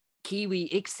Aussie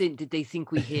Kiwi accent that they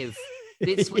think we have.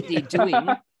 That's what they're doing.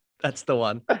 That's the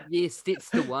one. Yes, that's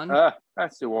the one.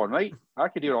 That's the one, mate. I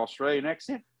could do an Australian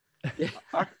accent.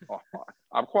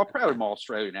 I'm quite proud of my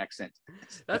Australian accent.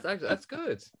 That's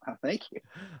good. Thank you.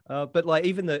 But like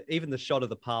even the shot of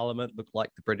the Parliament looked like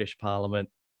the British Parliament.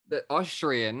 The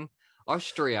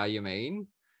Austria, you mean?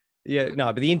 Yeah,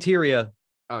 no, but the interior.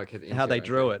 Oh, okay. The how they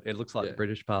interior, drew okay. it looks like the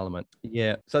British Parliament.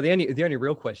 Yeah. So the only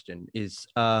real question is,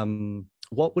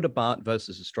 what would a Bart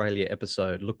versus Australia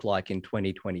episode look like in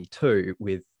 2022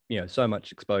 with so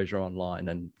much exposure online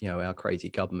and our crazy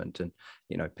government and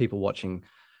people watching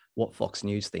what Fox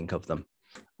News think of them?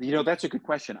 That's a good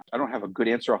question. I don't have a good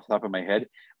answer off the top of my head,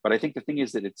 but I think the thing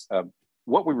is that it's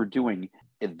what we were doing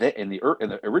in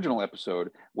the original episode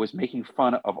was making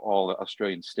fun of all the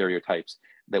Australian stereotypes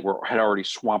that had already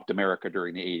swamped America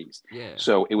during the 80s. Yeah.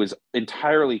 So it was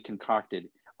entirely concocted.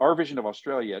 Our vision of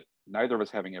Australia, neither of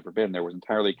us having ever been there, was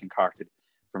entirely concocted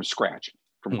from scratch,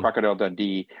 from Crocodile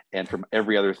Dundee and from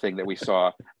every other thing that we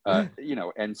saw,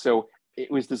 and so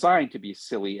it was designed to be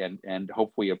silly and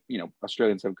hopefully,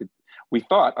 we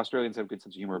thought Australians have a good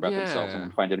sense of humor about themselves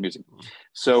and find it amusing.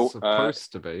 So it's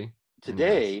supposed to be.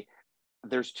 Today,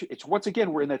 it's once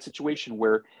again, we're in that situation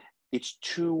where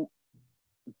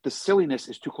the silliness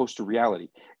is too close to reality.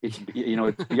 It's,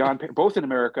 it's beyond, both in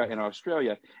America and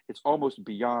Australia, it's almost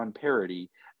beyond parody.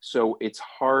 So it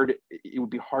would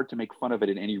be hard to make fun of it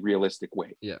in any realistic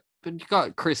way. Yeah. But you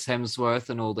got Chris Hemsworth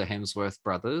and all the Hemsworth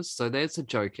brothers. So there's a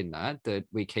joke in that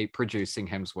we keep producing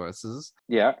Hemsworths.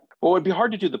 Yeah. Well, it'd be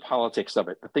hard to do the politics of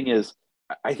it. The thing is,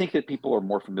 I think that people are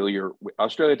more familiar with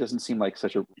Australia. Doesn't seem like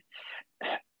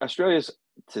Australia's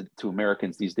to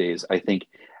Americans these days. I think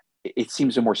it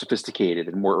seems more sophisticated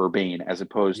and more urbane as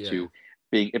opposed to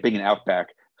being an outback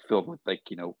filled with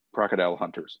crocodile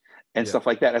hunters and stuff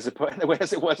like that, as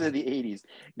it was in the 80s.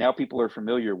 Now people are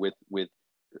familiar with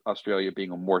Australia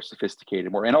being a more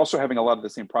sophisticated, and also having a lot of the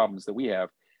same problems that we have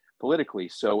politically.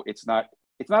 So it's not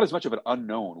as much of an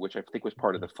unknown, which I think was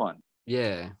part of the fun.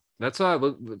 Yeah. That's why I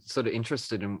was sort of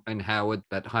interested in how would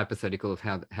that hypothetical of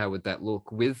how would that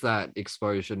look with that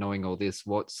exposure, knowing all this,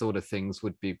 what sort of things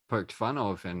would be poked fun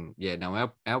of. And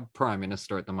now our prime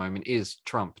minister at the moment is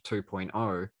Trump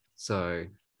 2.0. So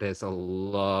there's a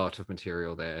lot of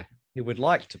material there. He would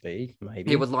like to be,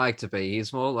 maybe. He would like to be.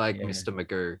 He's more like Mr.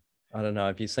 Magoo. I don't know.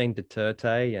 Have you seen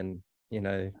Duterte and,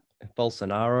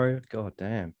 Bolsonaro? God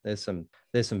damn. There's some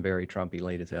very Trumpy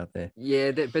leaders out there. Yeah,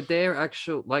 but they're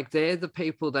they're the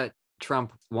people that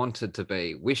Trump wanted to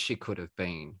be, wish he could have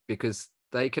been, because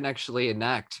they can actually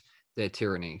enact their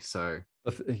tyranny. So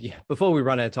before we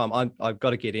run out of time, I've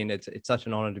got to get in. It's such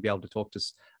an honor to be able to talk to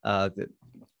the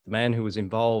man who was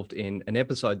involved in an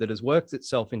episode that has worked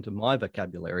itself into my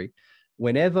vocabulary.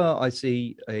 Whenever I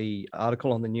see an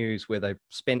article on the news where they've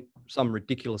spent some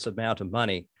ridiculous amount of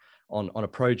money on a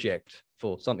project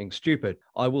for something stupid,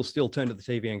 I will still turn to the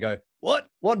TV and go, what?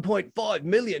 $1.5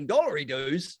 million he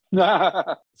does?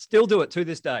 Still do it to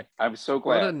this day. I'm so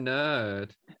glad. What a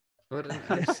nerd. What an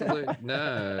absolute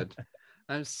nerd.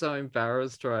 I'm so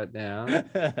embarrassed right now.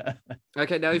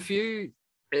 Okay, now if you,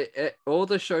 all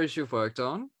the shows you've worked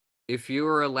on, if you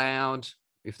were allowed,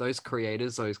 if those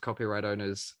creators, those copyright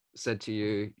owners said to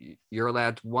you, you're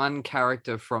allowed one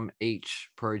character from each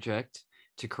project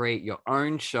to create your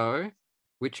own show,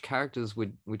 which characters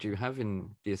would you have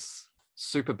in this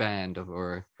super band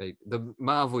or the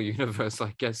Marvel universe?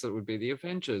 I guess it would be the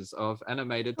Avengers of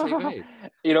animated TV.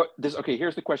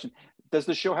 Here's the question. Does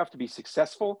the show have to be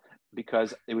successful?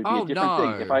 Because it would be a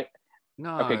different thing if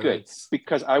okay, good.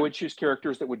 Because I would choose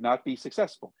characters that would not be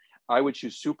successful. I would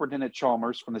choose Superintendent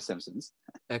Chalmers from The Simpsons.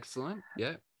 Excellent.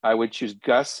 Yeah. I would choose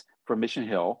Gus from Mission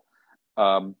Hill.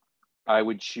 I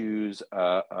would choose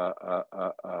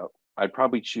I I'd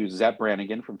probably choose Zap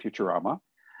Brannigan from Futurama.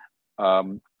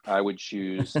 I would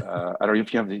choose. I don't know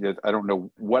if you have. I don't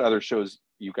know what other shows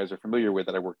you guys are familiar with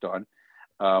that I worked on.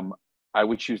 I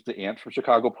would choose the Ant from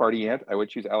Chicago Party Ant. I would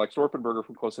choose Alex Orpenberger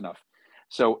from Close Enough.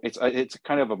 So it's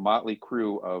kind of a motley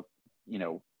crew of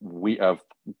of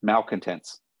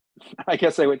malcontents. I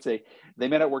guess I would say they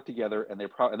may not work together, and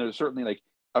and there's certainly like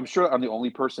I'm sure I'm the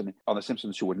only person on The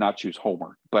Simpsons who would not choose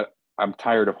Homer, but I'm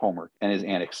tired of Homer and his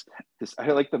antics.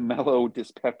 I like the mellow,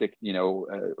 dyspeptic,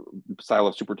 style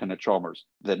of Superintendent Chalmers,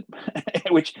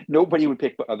 which nobody would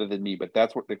pick other than me. But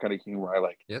that's what the kind of humor I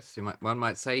like. Yes, one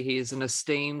might say he is an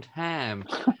esteemed ham.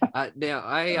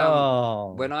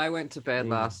 Now, when I went to bed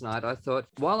last night, I thought,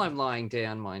 while I'm lying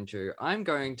down, mind you, I'm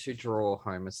going to draw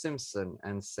Homer Simpson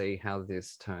and see how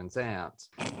this turns out.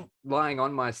 Lying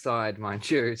on my side, mind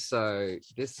you. So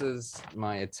this is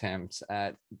my attempt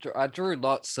at. I drew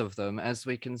lots of them, as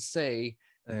we can see.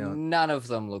 None of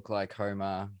them look like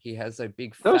Homer. He has a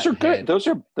big fat Those are good. head. Those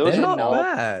are not all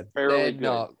bad. fairly They're good.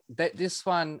 not. This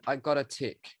one I got a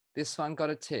tick. This one got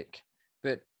a tick.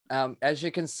 But as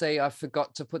you can see, I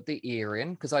forgot to put the ear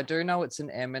in because I do know it's an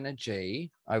M and a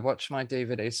G. I watched my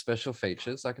DVD special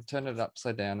features. I could turn it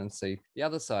upside down and see the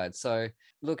other side. So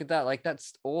look at that. Like,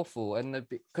 that's awful. And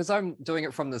because I'm doing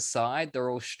it from the side, they're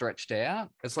all stretched out.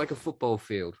 It's like a football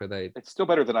field where they. It's still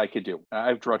better than I could do.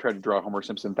 I've tried to draw Homer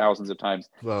Simpson thousands of times.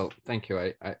 Well, thank you.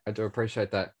 I do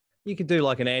appreciate that. You could do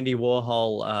like an Andy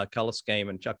Warhol color scheme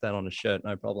and chuck that on a shirt,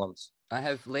 no problems. I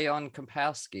have Leon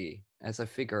Kompowski as a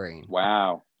figurine.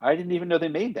 Wow. I didn't even know they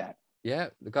made that. Yeah,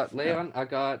 I got Leon. I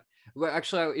got. Well,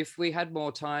 actually, if we had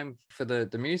more time for the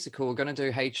musical, we're going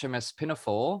to do HMS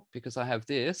Pinafore because I have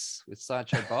this with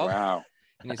Sideshow Bob Wow.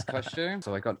 in his costume.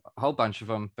 So I got a whole bunch of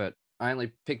them, but I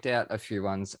only picked out a few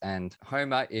ones. And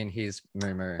Homer in his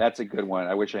moo-moo. That's a good one.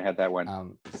 I wish I had that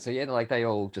one. So yeah, like they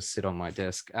all just sit on my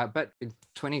desk. But in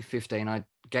 2015, I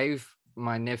gave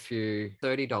my nephew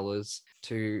 $30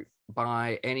 to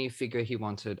buy any figure he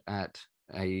wanted at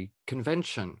a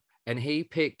convention. And he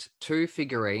picked two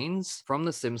figurines from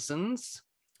The Simpsons.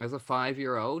 As a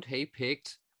 5-year-old, he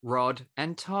picked Rod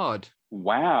and Todd.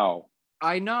 Wow.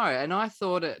 I know. And I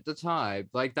thought at the time,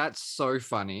 like, that's so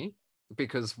funny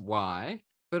because why?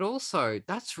 But also,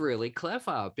 that's really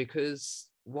clever because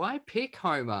why pick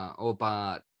Homer or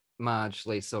Bart, Marge,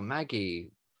 Lisa, or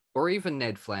Maggie, or even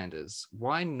Ned Flanders?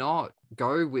 Why not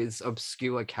go with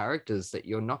obscure characters that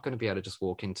you're not going to be able to just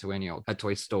walk into a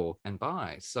toy store and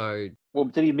buy? So, well,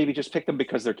 did he maybe just pick them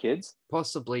because they're kids?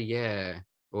 Possibly, yeah.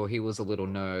 Or he was a little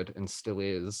nerd and still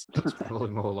is. That's probably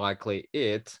more likely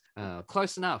it.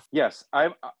 Close enough. Yes,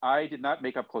 I did not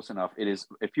make up Close Enough. It is,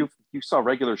 if you saw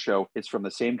regular show, it's from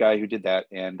the same guy who did that,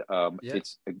 and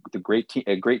it's a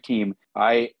great team.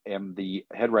 I am the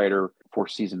head writer for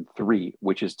season 3,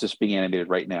 which is just being animated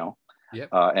right now. Yep.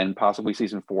 And possibly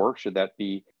season 4, should that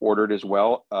be ordered as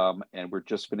well. And we're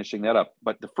just finishing that up.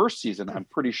 But the first season, I'm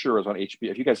pretty sure, is on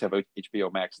HBO. If you guys have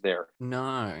HBO Max there.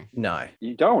 No.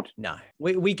 You don't? No.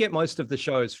 We get most of the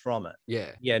shows from it.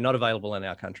 Yeah. Yeah, not available in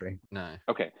our country. No.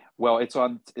 Okay. Well, it's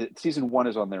on, season 1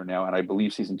 is on there now. And I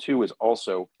believe season 2 has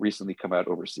also recently come out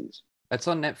overseas. It's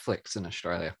on Netflix in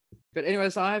Australia. But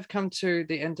anyways, I've come to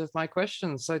the end of my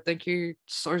questions. So thank you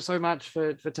so much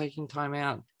for taking time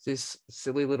out, this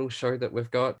silly little show that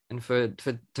we've got, and for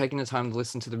taking the time to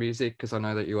listen to the music, because I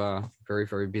know that you are very,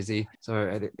 very busy.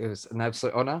 So it was an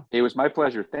absolute honor. It was my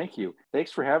pleasure. Thank you.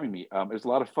 Thanks for having me. It was a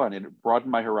lot of fun and it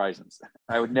broadened my horizons.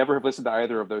 I would never have listened to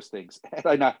either of those things had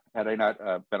I not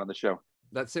been on the show.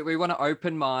 That's it. We want to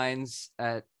open minds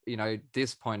at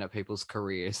this point of people's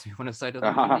careers. We want to say to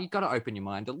them, you got to open your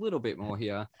mind a little bit more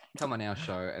here. Come on our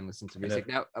show and listen to music.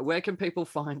 Now, where can people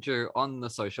find you on the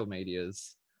social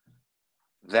medias?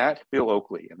 That Bill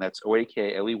Oakley, and that's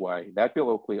OAKLEY. That Bill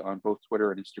Oakley on both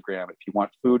Twitter and Instagram. If you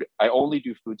want food, I only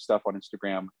do food stuff on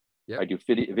Instagram. Yep. I do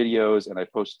videos and I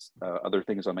post other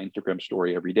things on my Instagram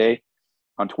story every day.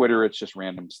 On Twitter, it's just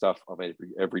random stuff of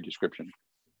every description.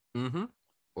 Mm-hmm.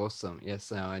 Awesome.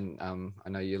 Yes. And I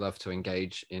know you love to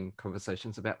engage in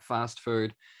conversations about fast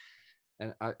food.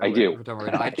 And I do. Don't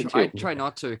worry. I try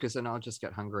not to, because then I'll just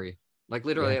get hungry. Like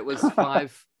literally, it was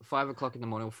 5 o'clock in the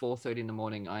morning, 4:30 in the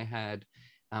morning. I had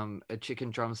a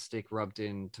chicken drumstick rubbed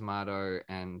in tomato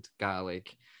and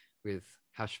garlic with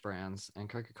hash browns and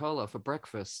Coca-Cola for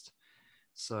breakfast.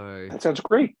 So that sounds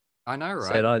great. I know,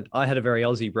 right? I had a very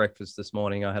Aussie breakfast this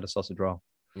morning. I had a sausage roll.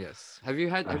 Yes. Have you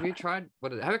tried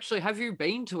have you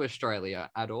been to Australia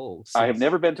at all? I have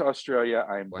never been to Australia.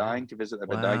 I'm dying to visit. I've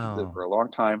been dying to visit for a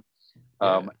long time.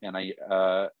 And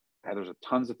there's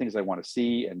tons of things I want to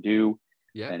see and do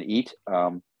and eat.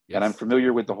 And I'm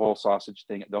familiar with the whole sausage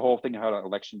thing, the whole thing about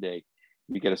election day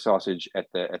you get a sausage at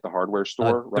the hardware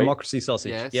store, right? Democracy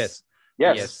sausage. Yes.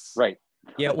 Yes. Right.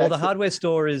 Yeah, well, the hardware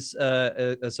store is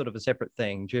a sort of a separate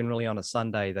thing. Generally, on a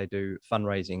Sunday, they do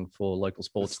fundraising for local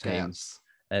sports teams,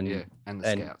 and the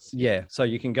Scouts. Yeah, so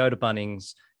you can go to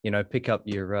Bunnings, pick up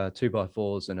your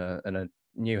 2x4s and a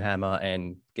new hammer,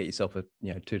 and get yourself a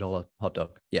 $2 hot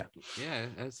dog. Yeah,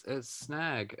 as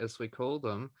snag, as we call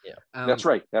them. Yeah, that's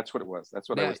right. That's what it was. That's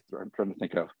what I was trying to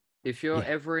think of. If you're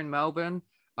ever in Melbourne,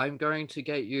 I'm going to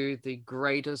get you the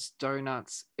greatest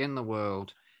donuts in the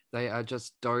world. They are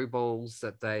just dough balls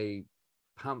that they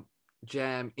pump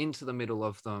jam into the middle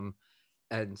of them,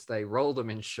 and they roll them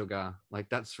in sugar. Like,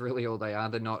 that's really all they are.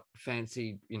 They're not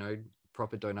fancy,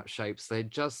 proper donut shapes. They're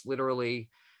just literally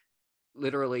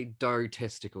dough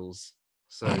testicles.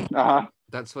 So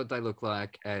that's what they look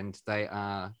like, and they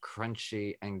are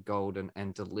crunchy and golden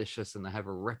and delicious, and they have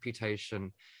a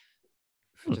reputation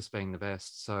for just being the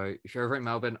best. So if you're ever in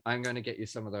Melbourne, I'm going to get you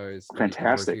some of those.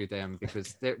 Fantastic. Review them,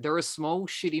 because they're a small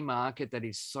shitty market that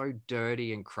is so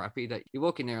dirty and crappy that you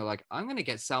walk in there like, I'm going to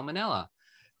get salmonella.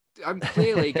 I'm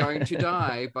clearly going to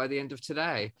die by the end of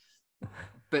today.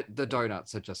 But the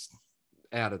donuts are just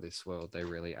out of this world. They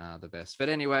really are the best. But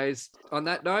anyways, on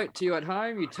that note, to you at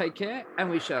home, you take care,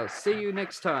 and we shall see you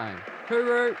next time.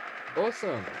 Hooroo.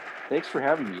 Awesome. Thanks for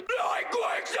having me.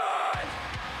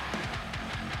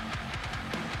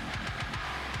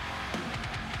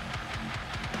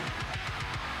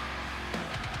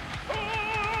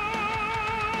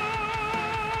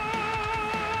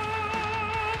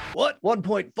 What?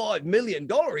 $1.5 million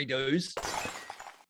he does?